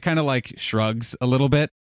Fortunate kind of like shrugs a little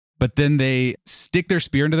bit, but then they stick their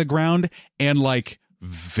spear into the ground and like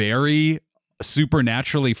very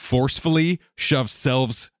supernaturally forcefully shove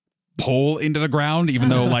Selv's pole into the ground, even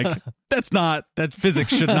though like that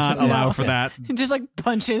physics should not allow for that. just like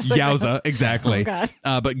punches. the Yowza, ground. exactly. Oh,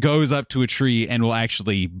 God. But goes up to a tree and will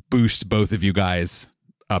actually boost both of you guys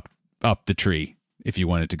up the tree if you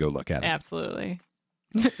wanted to go look at it. Absolutely.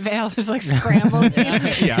 Vale's just like scrambled.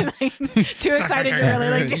 Yeah. Like, too excited to really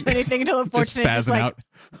like do anything until the Just fortunate just spazzing like out.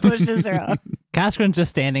 pushes her up. Caskerin's just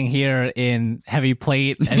standing here in heavy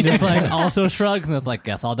plate and just like also shrugs and it's like,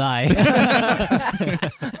 guess I'll die.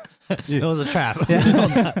 It was a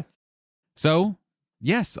trap. So,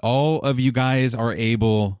 yes, all of you guys are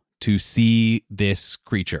able to see this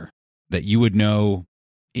creature that you would know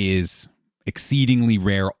is exceedingly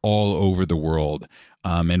rare all over the world,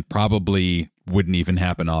 and probably wouldn't even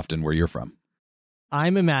happen often where you're from.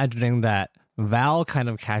 I'm imagining that Val kind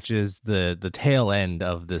of catches the tail end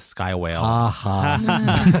of this sky whale Ha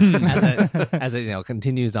ha. as it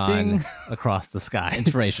continues on Ding. across the sky.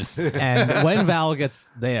 Inspiration. And when Val gets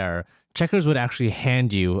there, Checkers would actually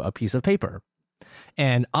hand you a piece of paper.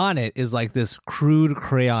 And on it is like this crude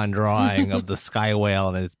crayon drawing of the sky whale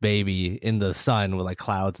and its baby in the sun with like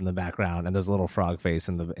clouds in the background, and there's a little frog face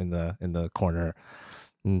in the corner.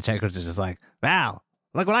 And Checkers is just like, Val,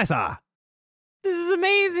 look what I saw. This is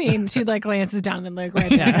amazing. She like glances down and like right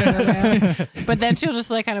there. But then she'll just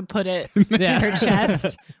like kind of put it to her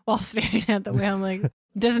chest while staring at the whale. Like,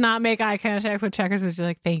 does not make eye contact with Checkers. She's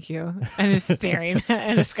like, thank you. And just staring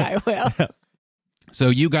at a sky whale. So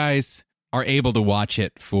you guys are able to watch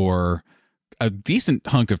it for a decent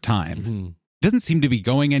hunk of time. Mm-hmm. Doesn't seem to be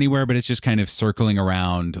going anywhere, but it's just kind of circling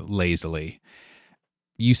around lazily.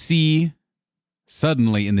 You see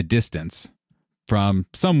suddenly in the distance from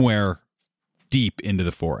somewhere deep into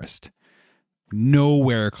the forest,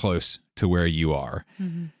 nowhere close to where you are,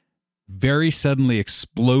 very suddenly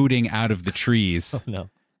exploding out of the trees, No.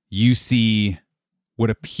 you see what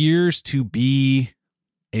appears to be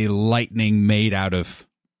a lightning made out of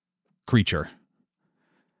creature,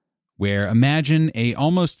 where imagine a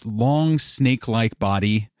almost long snake-like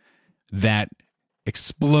body that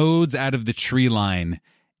explodes out of the tree line,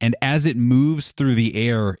 and as it moves through the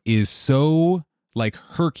air is so like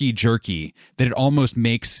herky-jerky that it almost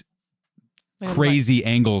makes crazy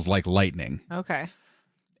angles like lightning. Okay.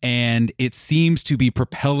 And it seems to be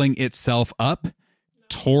propelling itself up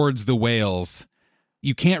towards the whales.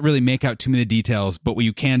 You can't really make out too many details, but what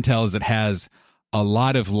you can tell is it has a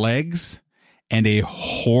lot of legs and a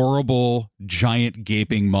horrible giant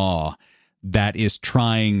gaping maw that is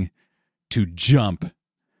trying to jump.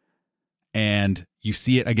 And you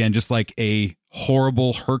see it again, just like a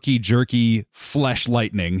horrible herky-jerky flesh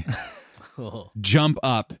lightning jump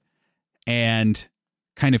up and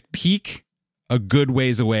kind of peak a good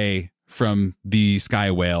ways away from the sky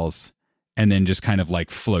whales and then just kind of like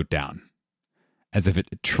float down as if it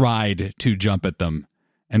tried to jump at them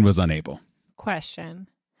and was unable. Question.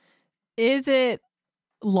 Is it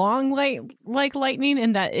long like lightning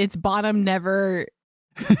in that its bottom never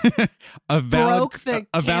a valid, broke the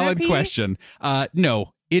a valid canopy? question.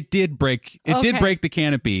 No, it did break. It did Okay. break the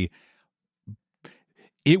canopy.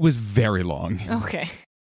 It was very long. Okay.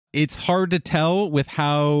 It's hard to tell with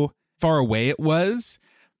how far away it was,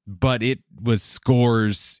 but it was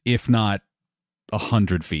scores, if not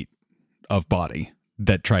 100 feet of body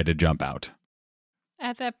that tried to jump out.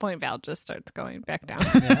 At that point, Val just starts going back down.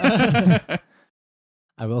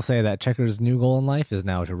 I will say that Checker's new goal in life is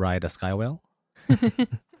now to ride a sky whale.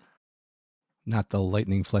 Not the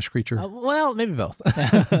lightning flesh creature. Well, maybe both.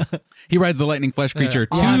 He rides the lightning flesh creature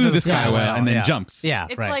Yeah. to Yeah. the sky Yeah. whale and then Yeah. jumps. Yeah,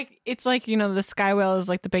 It's right. like the sky whale is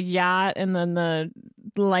like the big yacht, and then the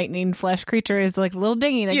lightning flesh creature is like a little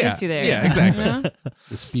dinghy that Yeah. gets you there. Yeah, exactly. You know?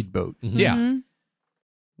 The speedboat. Yeah. Mhm.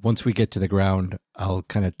 Once we get to the ground, I'll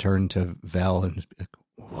kind of turn to Val and be like,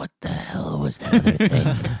 What the hell was that other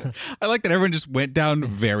thing? I like that everyone just went down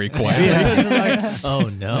very quietly. Oh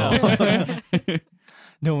no.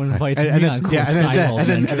 No one invites me and on then, cool yeah, sky whale and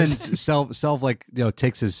then adventures. Self like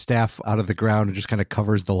takes his staff out of the ground and just kind of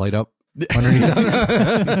covers the light up underneath.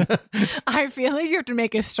 I feel like you have to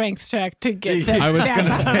make a strength check to get that. I was staff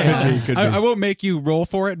gonna out. say, Could be. I won't make you roll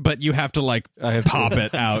for it, but you have to like I have to- pop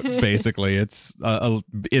it out. Basically, it's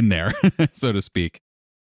in there, so to speak.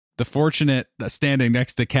 The fortunate standing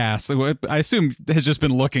next to Cass, who I assume has just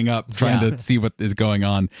been looking up, trying to see what is going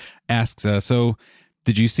on, asks, "So,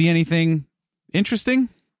 did you see anything interesting?"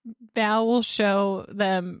 Val will show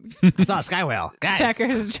them I saw a sky whale. Guys.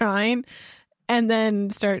 Checker's drawing, and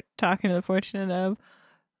then start talking to the fortunate of.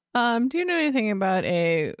 Do you know anything about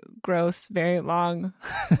a gross, very long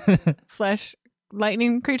flesh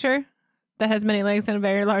lightning creature that has many legs and a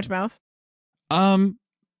very large mouth?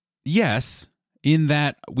 Yes, in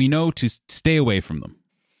that we know to stay away from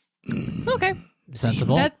them. Okay,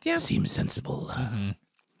 Sensible. that yeah, Seems sensible.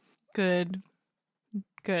 good.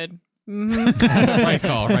 Mhm. Right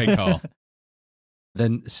call.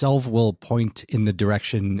 Then Selv will point in the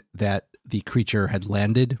direction that the creature had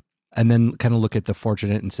landed and then kind of look at the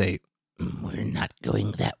Fortunate and say, We're not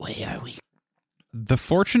going that way, are we? The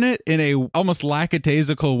Fortunate, in a almost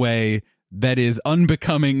lackadaisical way that is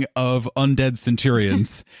unbecoming of undead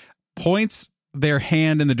centurions, points their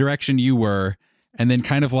hand in the direction you were, and then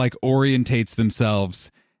kind of like orientates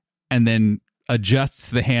themselves, and then adjusts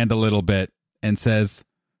the hand a little bit and says,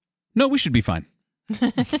 "No, we should be fine."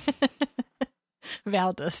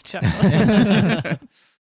 Val does chuckle.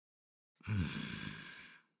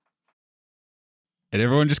 And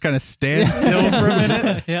everyone just kind of stands still for a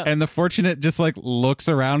minute. Yeah. And the Fortunate just like looks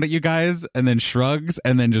around at you guys and then shrugs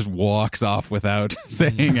and then just walks off without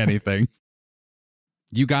saying anything.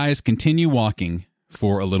 You guys continue walking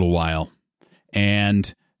for a little while,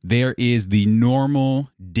 and there is the normal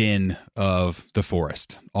din of the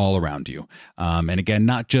forest all around you. And again,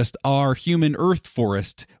 not just our human earth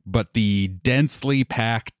forest, but the densely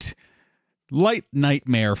packed light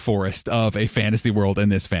nightmare forest of a fantasy world in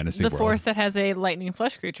this fantasy The world. forest that has a lightning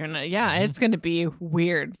flesh creature in it. Yeah, it's going to be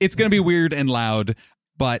weird. It's going to be weird and loud,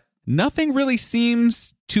 but nothing really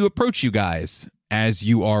seems to approach you guys as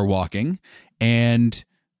you are walking. And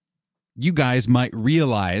you guys might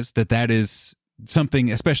realize that that is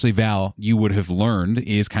something, especially Val, you would have learned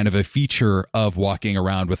is kind of a feature of walking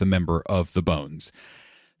around with a member of the Bones.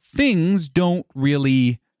 Things don't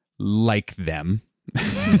really like them.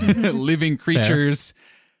 Living creatures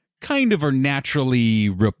kind of are naturally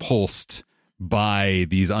repulsed by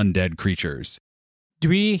these undead creatures. Do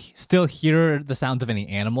we still hear the sounds of any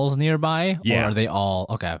animals nearby? Yeah. Or are they all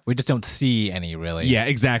okay? We just don't see any really. Yeah,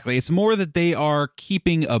 exactly. It's more that they are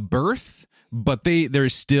keeping a berth, but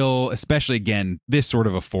there's still, especially again, this sort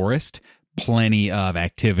of a forest, plenty of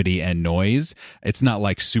activity and noise. It's not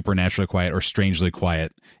like supernaturally quiet or strangely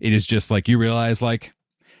quiet. It is just like you realize, like,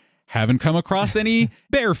 haven't come across any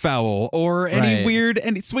bear fowl or any Right. weird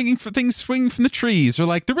and swinging from the trees, or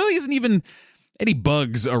like there really isn't even any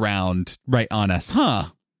bugs around right on us,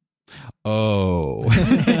 huh? Oh.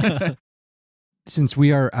 since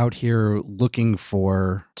we are out here looking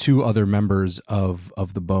for two other members of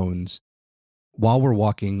the Bones, while we're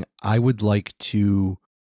walking, I would like to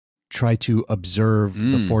try to observe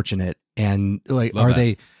the Fortunate and like, Love are that.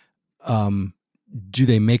 they, do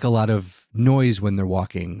they make a lot of noise when they're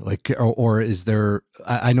walking? Like, or is there,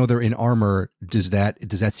 I know they're in armor. Does that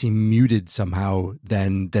seem muted somehow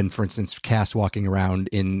than for instance, Cass walking around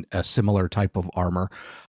in a similar type of armor?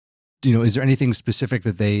 You know, is there anything specific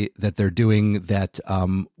that they're doing that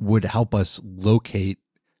would help us locate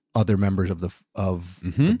other members of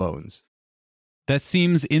the Bones? That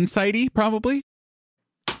seems insighty, probably.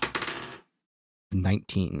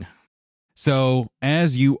 19. So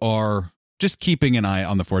as you are just keeping an eye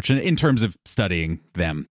on the Fortunate in terms of studying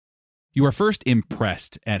them, you are first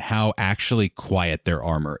impressed at how actually quiet their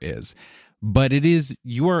armor is. But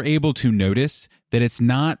you are able to notice that it's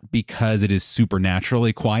not because it is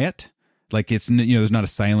supernaturally quiet. Like it's, there's not a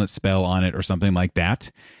silent spell on it or something like that.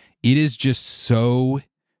 It is just so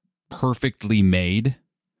perfectly made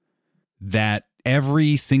that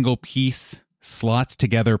every single piece slots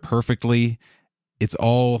together perfectly. It's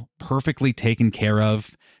all perfectly taken care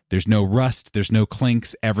of. There's no rust. There's no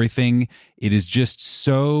clinks. Everything. It is just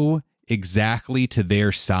so exactly to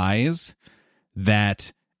their size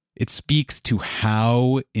that it speaks to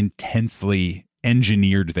how intensely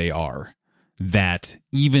engineered they are, that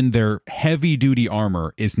even their heavy-duty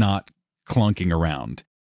armor is not clunking around.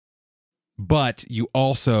 But you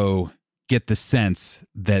also get the sense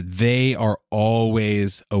that they are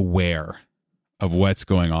always aware of what's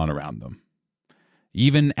going on around them.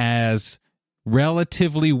 Even as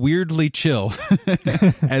relatively weirdly chill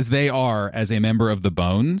as they are as a member of the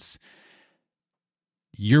Bones,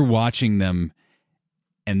 you're watching them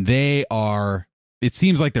and it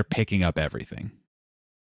seems like they're picking up everything.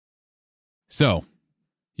 So,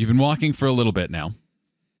 you've been walking for a little bit now,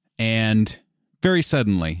 and very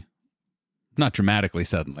suddenly, not dramatically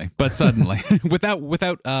suddenly, but suddenly,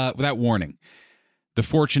 without warning, the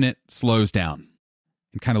Fortunate slows down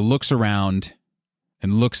and kind of looks around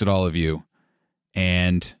and looks at all of you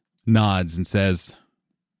and nods and says,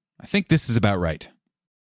 "I think this is about right.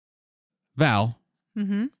 Val,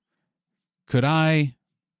 could I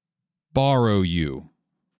borrow you?"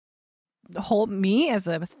 Hold me as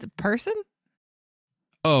a person?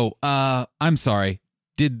 Oh, I'm sorry.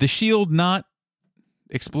 Did the shield not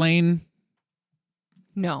explain?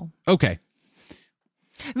 No. Okay,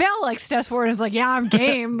 Val like steps forward and is like, yeah, I'm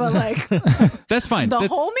game, but like that's fine. The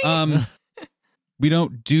homie? We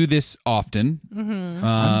don't do this often.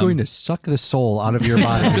 I'm going to suck the soul out of your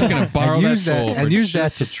body. I'm just going to borrow and that use soul and for use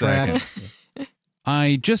that just to a track. second.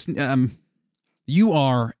 I just, you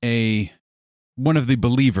are a one of the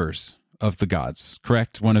believers of the gods,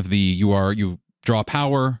 correct? You draw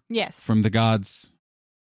power Yes. from the gods.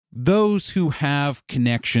 Those who have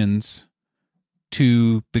connections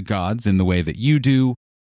to the gods in the way that you do,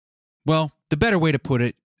 well, the better way to put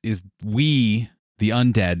it is we, the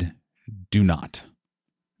undead, do not.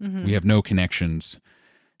 Mhm. We have no connections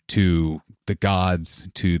to the gods,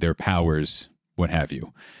 to their powers, what have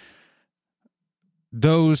you.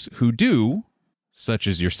 Those who do, such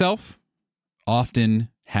as yourself, often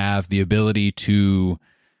have the ability to,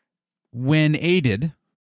 when aided,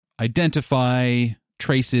 identify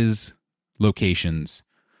traces, locations.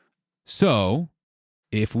 So,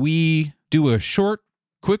 if we do a short,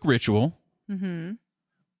 quick ritual, Mhm.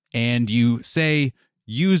 and you say,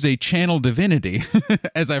 use a channel divinity,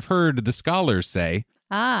 as I've heard the scholars say,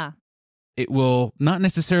 Ah. it will not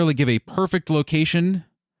necessarily give a perfect location,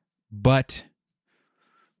 but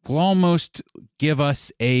will almost give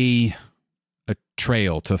us a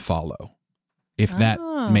trail to follow, if that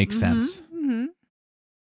makes sense. Mhm.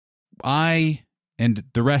 I and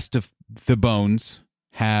the rest of the bones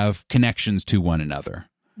have connections to one another.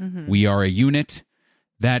 Mhm. We are a unit.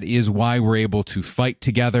 That is why we're able to fight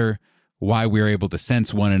together, why we're able to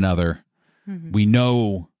sense one another. Mhm. We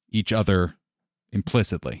know each other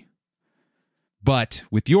implicitly. But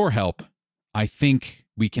with your help, I think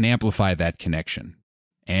we can amplify that connection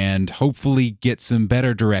and hopefully get some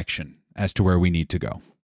better direction as to where we need to go.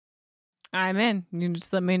 I'm in. You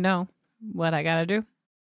just let me know what I gotta do.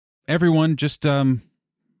 Everyone just, I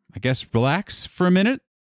guess, relax for a minute.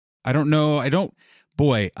 I don't know.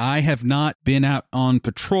 I have not been out on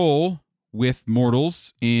patrol with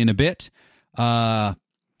mortals in a bit.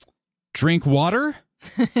 Drink water.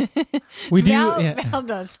 We do. Val, Yeah. Val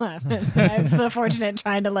does laugh. I'm the fortunate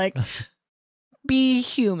trying to be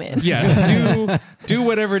human. Yes, do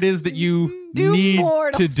whatever it is that you Do need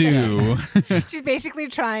mortal to do. She's basically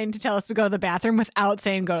trying to tell us to go to the bathroom without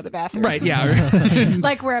saying go to the bathroom. Right, yeah.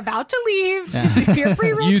 Like we're about to leave. Your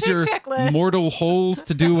pre-roll Use your checklist. mortal holes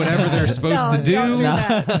to do whatever they're supposed No, to do. don't do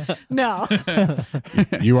that. No.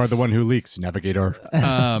 You are the one who leaks, Navigator.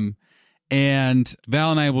 And Val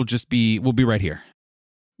and I we'll be right here.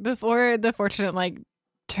 Before the fortunate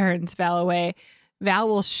turns Val away, Val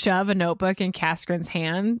will shove a notebook in Caskrin's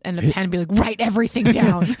hand and a pen and be like, write everything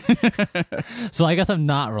down. So I guess I'm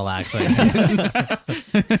not relaxing. And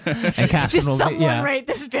Catherine Just will someone write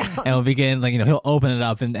this down. and we'll begin he'll open it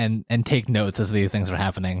up and take notes as these things are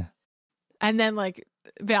happening. And then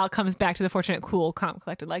Val comes back to the fortunate, cool, calm,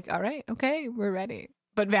 collected, all right, okay, we're ready.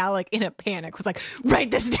 But Val, in a panic, was like,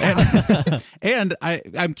 write this down. And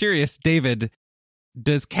I'm curious, David,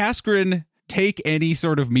 does Caskrin take any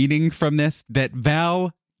sort of meaning from this, that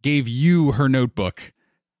Val gave you her notebook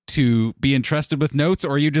to be entrusted with notes,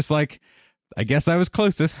 or are you just like, I guess I was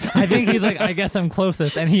closest? I think he's like, I guess I'm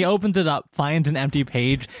closest. And he opens it up, finds an empty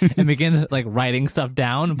page, and begins writing stuff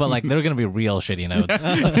down. But they're going to be real shitty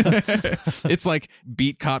notes. It's like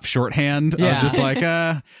beat cop shorthand. Yeah. Just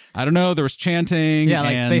I don't know. There was chanting. Yeah,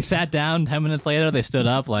 and they sat down. 10 minutes later, they stood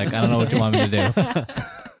up. I don't know what you want me to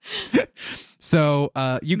do. So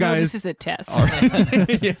you No, guys. this is a test.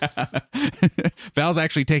 Yeah. Val's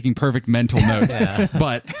actually taking perfect mental notes. Yeah.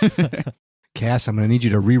 But Cass, I'm going to need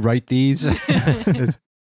you to rewrite these.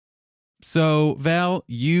 so Val,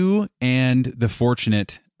 you and the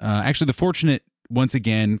fortunate, once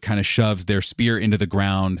again kind of shoves their spear into the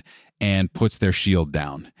ground and puts their shield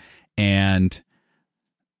down and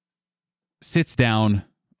sits down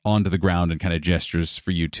onto the ground and kind of gestures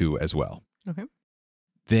for you two as well. Okay.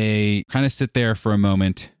 They kind of sit there for a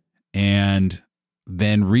moment and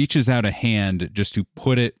then reaches out a hand just to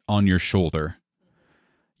put it on your shoulder,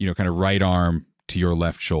 kind of right arm to your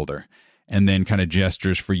left shoulder, and then kind of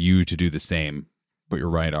gestures for you to do the same, put your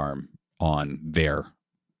right arm on their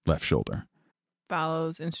left shoulder.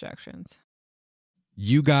 Follows instructions.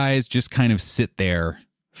 You guys just kind of sit there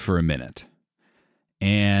for a minute,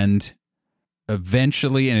 and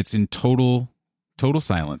eventually, and it's in total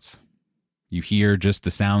silence, you hear just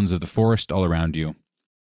the sounds of the forest all around you.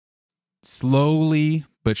 Slowly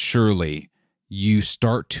but surely, you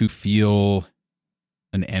start to feel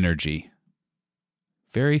an energy,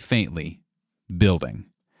 very faintly, building,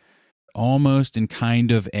 almost in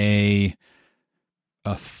kind of a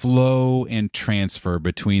flow and transfer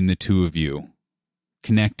between the two of you,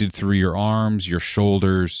 connected through your arms, your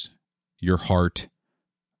shoulders, your heart,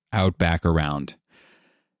 out, back, around.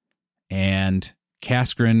 And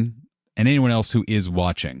Caskrin, and anyone else who is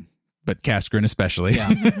watching, but Caskrin especially. Yeah.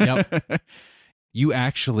 Yep. You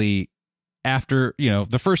actually, after,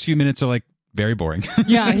 the first few minutes are very boring.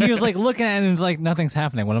 Yeah, he was like looking at it and was like, nothing's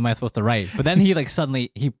happening. What am I supposed to write? But then he like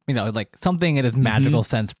suddenly, like something in his magical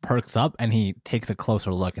sense perks up and he takes a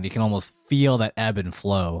closer look and he can almost feel that ebb and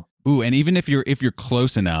flow. Ooh, and even if you're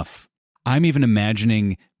close enough, I'm even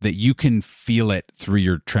imagining that you can feel it through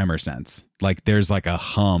your tremor sense. Like there's like a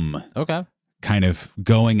hum Okay. kind of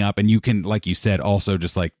going up, and you can, like you said, also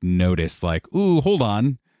just like notice like, ooh, hold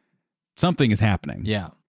on, something is happening. Yeah.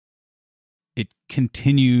 It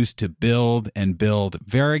continues to build and build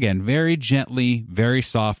very gently, very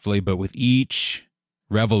softly, but with each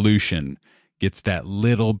revolution gets that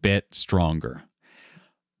little bit stronger.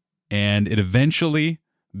 And it eventually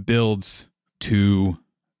builds to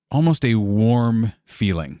almost a warm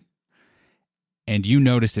feeling. And you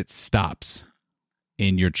notice it stops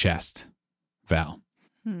in your chest, Val.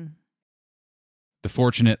 The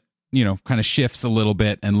Fortunate, kind of shifts a little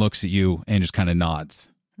bit and looks at you and just kind of nods,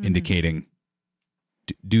 indicating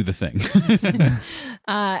do the thing.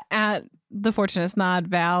 At the Fortunate's nod,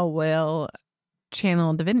 Val will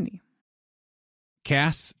channel divinity.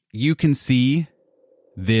 Cass, you can see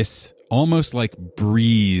this almost like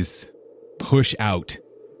breeze push out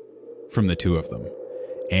from the two of them.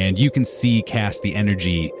 And you can see, Cass, the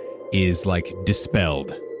energy is like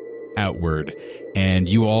dispelled outward. And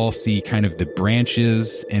you all see kind of the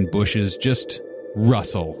branches and bushes just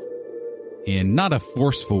rustle in not a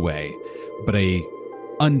forceful way, but a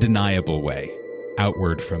undeniable way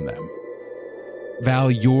outward from them.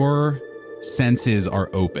 Val, your senses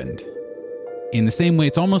are opened. In the same way,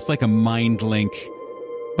 it's almost like a mind link,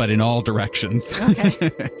 but in all directions.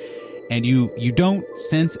 Okay. And you don't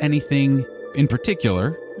sense anything in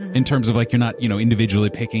particular in terms of like you're not,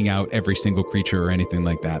 individually picking out every single creature or anything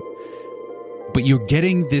like that. But you're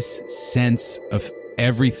getting this sense of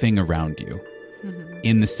everything around you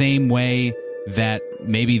in the same way that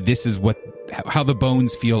maybe this is how the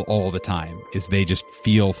bones feel all the time, is they just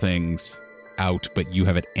feel things out, but you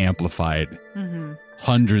have it amplified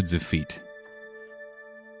hundreds of feet.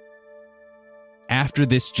 After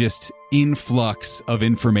this just influx of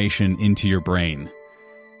information into your brain,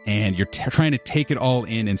 and you're trying to take it all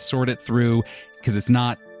in and sort it through, because it's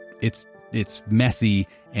messy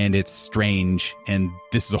and it's strange, and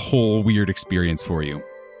this is a whole weird experience for you.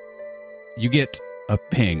 You get a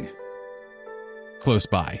ping close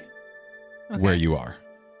by where you are,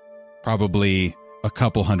 probably a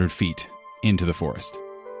couple 100 feet into the forest.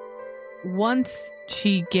 Once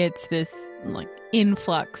she gets this like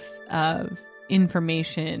influx of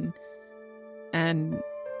information and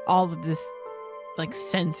all of this like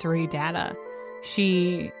sensory data,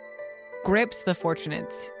 she grips the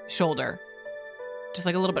Fortunate's shoulder just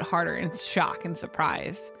like a little bit harder in shock and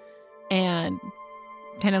surprise, and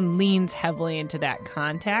kind of leans heavily into that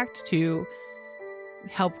contact to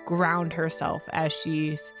help ground herself as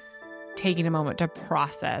she's taking a moment to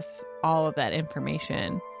process all of that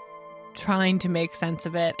information, trying to make sense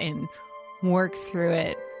of it and work through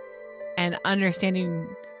it, and understanding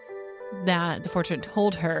that the Fortunate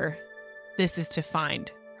told her this is to find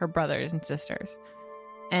her brothers and sisters,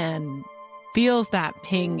 and feels that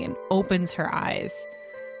ping and opens her eyes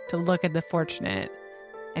to look at the Fortunate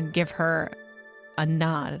and give her a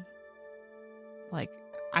nod. Like,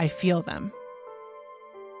 I feel them.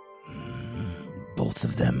 Both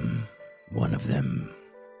of them. One of them.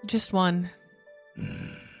 Just one.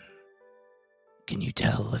 Can you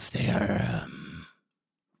tell if they are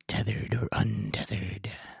tethered or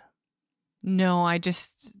untethered? No, I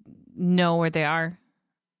just know where they are.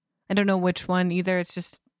 I don't know which one either. It's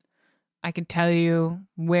just I can tell you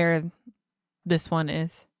where this one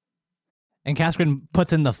is. And Cascarin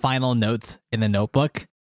puts in the final notes in the notebook.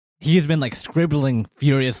 He's been like scribbling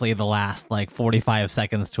furiously the last like 45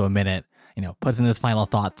 seconds to a minute, puts in his final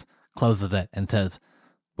thoughts, closes it, and says,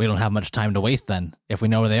 "We don't have much time to waste then. If we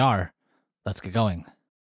know where they are, let's get going."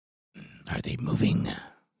 Are they moving?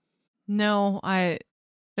 No, I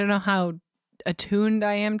don't know how attuned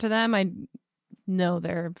I am to them. I know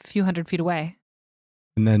they're a few 100 feet away.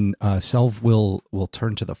 And then Selv will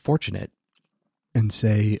turn to the Fortunate and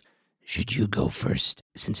say, "Should you go first,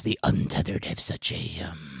 since the untethered have such a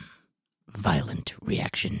violent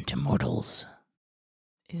reaction to mortals?"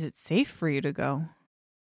 Is it safe for you to go?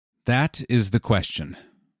 That is the question.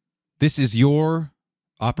 This is your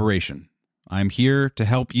operation. I'm here to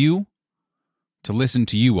help you, to listen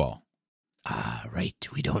to you all. Ah, right.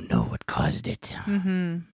 We don't know what caused it.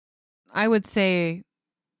 I would say,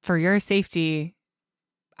 for your safety,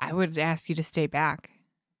 I would ask you to stay back.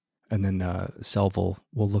 and then Selv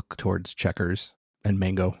will look towards Checkers and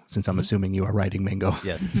Mango, since I'm assuming you are riding Mango.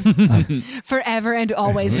 Yes. Forever and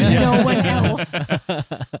always. No one else.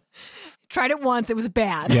 Tried it once. It was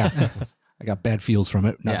bad. Yeah. I got bad feels from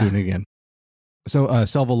it. Not Yeah. doing it again. So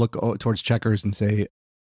Selv will look towards Checkers and say,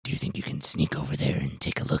 Do you think you can sneak over there and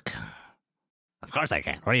take a look? Of course I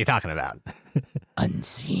can. What are you talking about?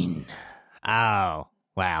 Unseen. Oh,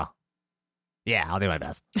 wow. Yeah, I'll do my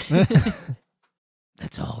best.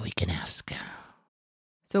 That's all we can ask.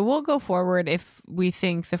 So we'll go forward if we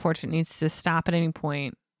think the fortune needs to stop at any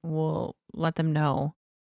point. We'll let them know.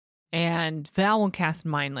 And Val will cast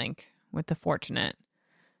Mind Link with the fortunate.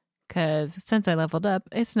 Because since I leveled up,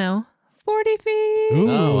 it's now 40 feet.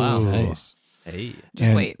 Oh, wow. Nice. Hey. Just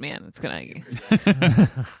And- wait, man. It's going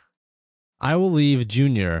to... I will leave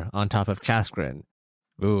Junior on top of Kaskrin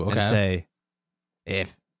Ooh, okay. and say,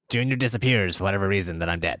 if Junior disappears for whatever reason, then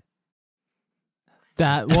I'm dead.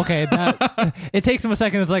 That it takes him a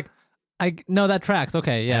second. It's like, no, that tracks.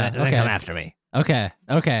 Okay, yeah, And then okay, come after me. okay.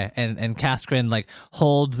 And Kaskrin like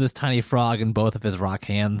holds this tiny frog in both of his rock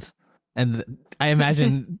hands, and I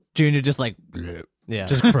imagine Junior just like Yeah.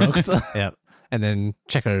 just croaks. Yep. And then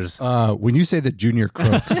Checkers. When you say that Junior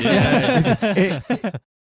croaks,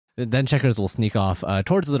 Then Checkers will sneak off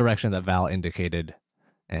towards the direction that Val indicated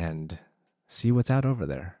and see what's out over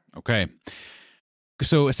there. Okay.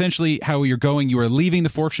 So essentially, how you're going, you are leaving the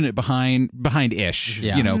fortunate behind-ish,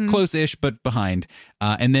 Yeah. you know, Mhm. close-ish, but behind.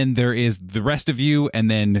 And then there is the rest of you, and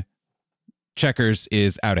then Checkers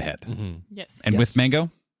is out ahead. Mm-hmm. Yes. And with Yes.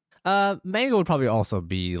 Mango, Mango would probably also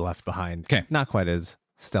be left behind. Okay. Not quite as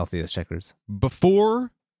stealthy as Checkers.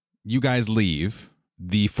 before you guys leave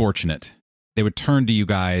the fortunate, they would turn to you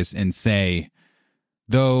guys and say,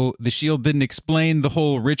 though the shield didn't explain the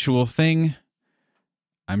whole ritual thing,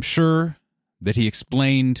 I'm sure that he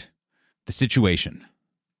explained the situation.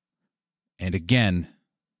 And again,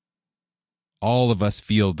 all of us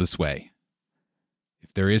feel this way.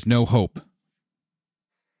 If there is no hope,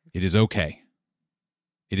 it is okay.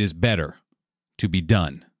 It is better to be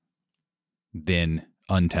done than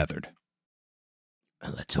untethered.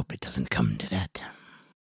 Well, let's hope it doesn't come to that.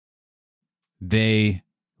 They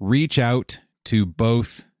reach out to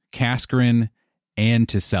both Kaskrin and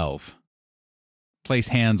to Selv, place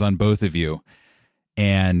hands on both of you,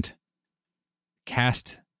 and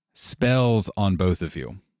cast spells on both of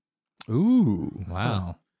you. ooh,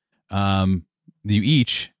 Wow. You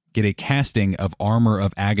each get a casting of Armor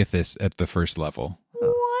of Agathis at the first level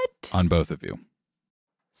What? on both of you.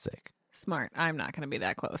 Sick. Smart. I'm not going to be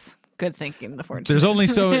that close. Good thinking, the fortune. There's only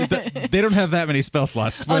they don't have that many spell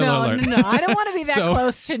slots. Oh, Spoiler no, alert. no. I don't want to be that So-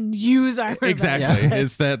 close to use armor. Exactly.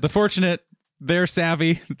 Is that the fortunate, they're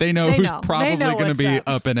savvy. They know They who's know. They probably know going to what's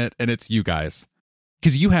be up in it, and it's you guys.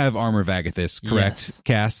 Because you have Armor of Agathis, correct, Yes.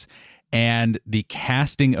 Cass? And the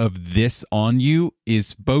casting of this on you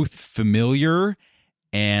is both familiar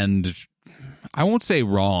and, I won't say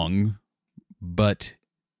wrong, but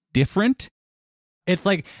different. It's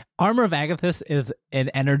like Armor of Agathis is an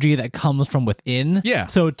energy that comes from within. Yeah.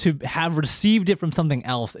 So to have received it from something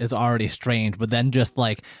else is already strange, but then just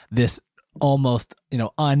like this almost,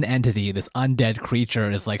 unentity, this undead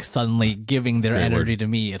creature is like suddenly giving their very energy to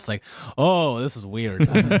me. It's like, oh, this is weird.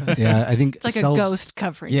 yeah. I think It's like Selv's- a ghost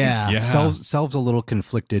covering. yeah. Yeah. Selv's a little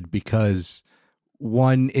conflicted because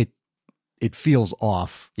one, it feels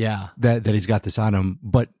off Yeah. that he's got this on him,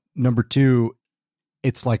 but number two,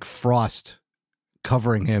 it's like frost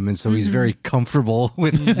covering him, and so he's Mhm. very comfortable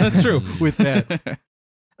with That's true. with that.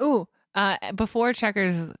 Ooh, before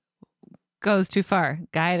Checkers goes too far,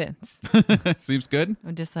 guidance. Seems good.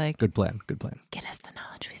 I'm just like, Good plan. Good plan. get us the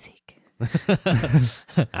knowledge we seek.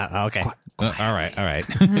 Okay. All right.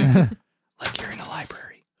 Like you're in a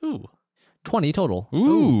library. Ooh. 20 total.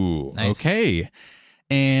 Ooh, nice. okay.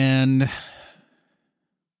 And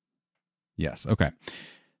yes, okay.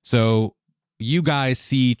 So you guys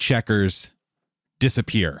see Checkers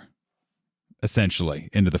disappear essentially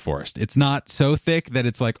into the forest. It's not so thick that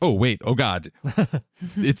it's like, oh wait, oh god,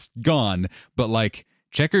 it's gone. But like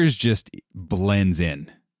Checkers just blends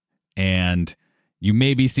in, and you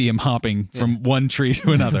maybe see him hopping from one tree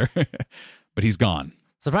to another, but he's gone.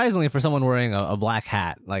 Surprisingly, for someone wearing a black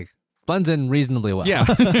hat, like blends in reasonably well. Yeah.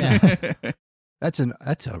 That's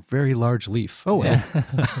a very large leaf. Oh well.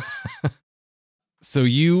 So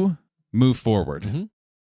you move forward. Mhm.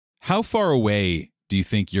 How far away do you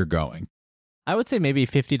think you're going? I would say maybe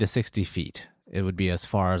 50 to 60 feet. It would be as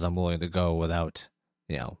far as I'm willing to go without,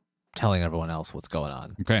 telling everyone else what's going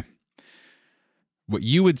on. Okay. What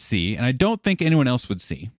you would see, and I don't think anyone else would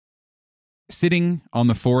see, sitting on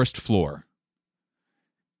the forest floor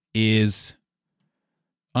is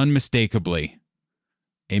unmistakably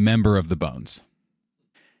a member of the Bones.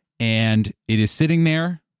 And it is sitting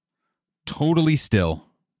there totally still,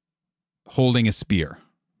 holding a spear.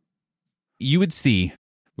 You would see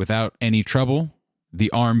without any trouble, the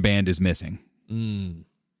armband is missing.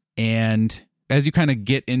 And as you kind of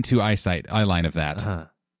get into eye line of that,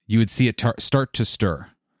 you would see it start to stir.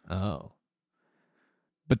 Oh.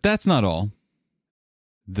 But that's not all.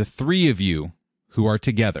 The three of you who are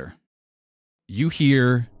together, you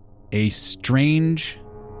hear a strange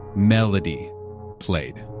melody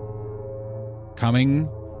played, coming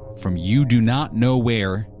from you do not know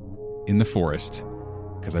where in the forest,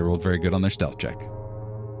 because I rolled very good on their stealth check.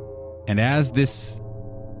 And as this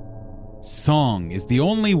song is the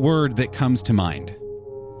only word that comes to mind,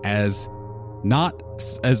 as not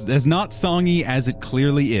songy as it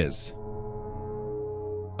clearly is,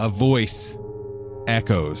 a voice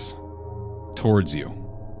echoes towards you.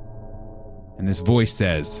 And this voice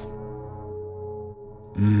says,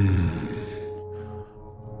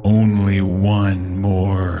 only one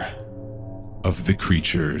more of the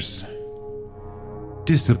creatures.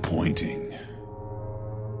 Disappointing.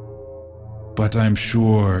 But I'm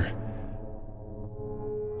sure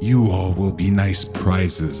you all will be nice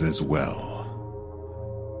prizes as well.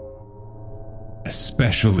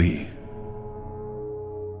 Especially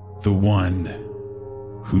the one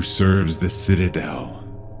who serves the Citadel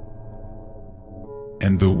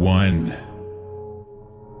and the one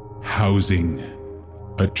housing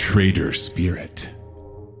a traitor spirit.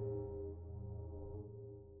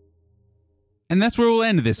 and that's where we'll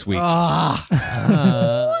end this week. What?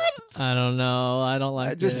 I don't know. I don't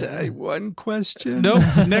like I just it. had one question. Nope.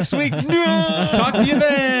 Next week. Talk to you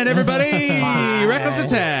then, everybody. Bye. Reckless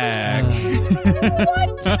Attack.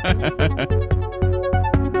 What?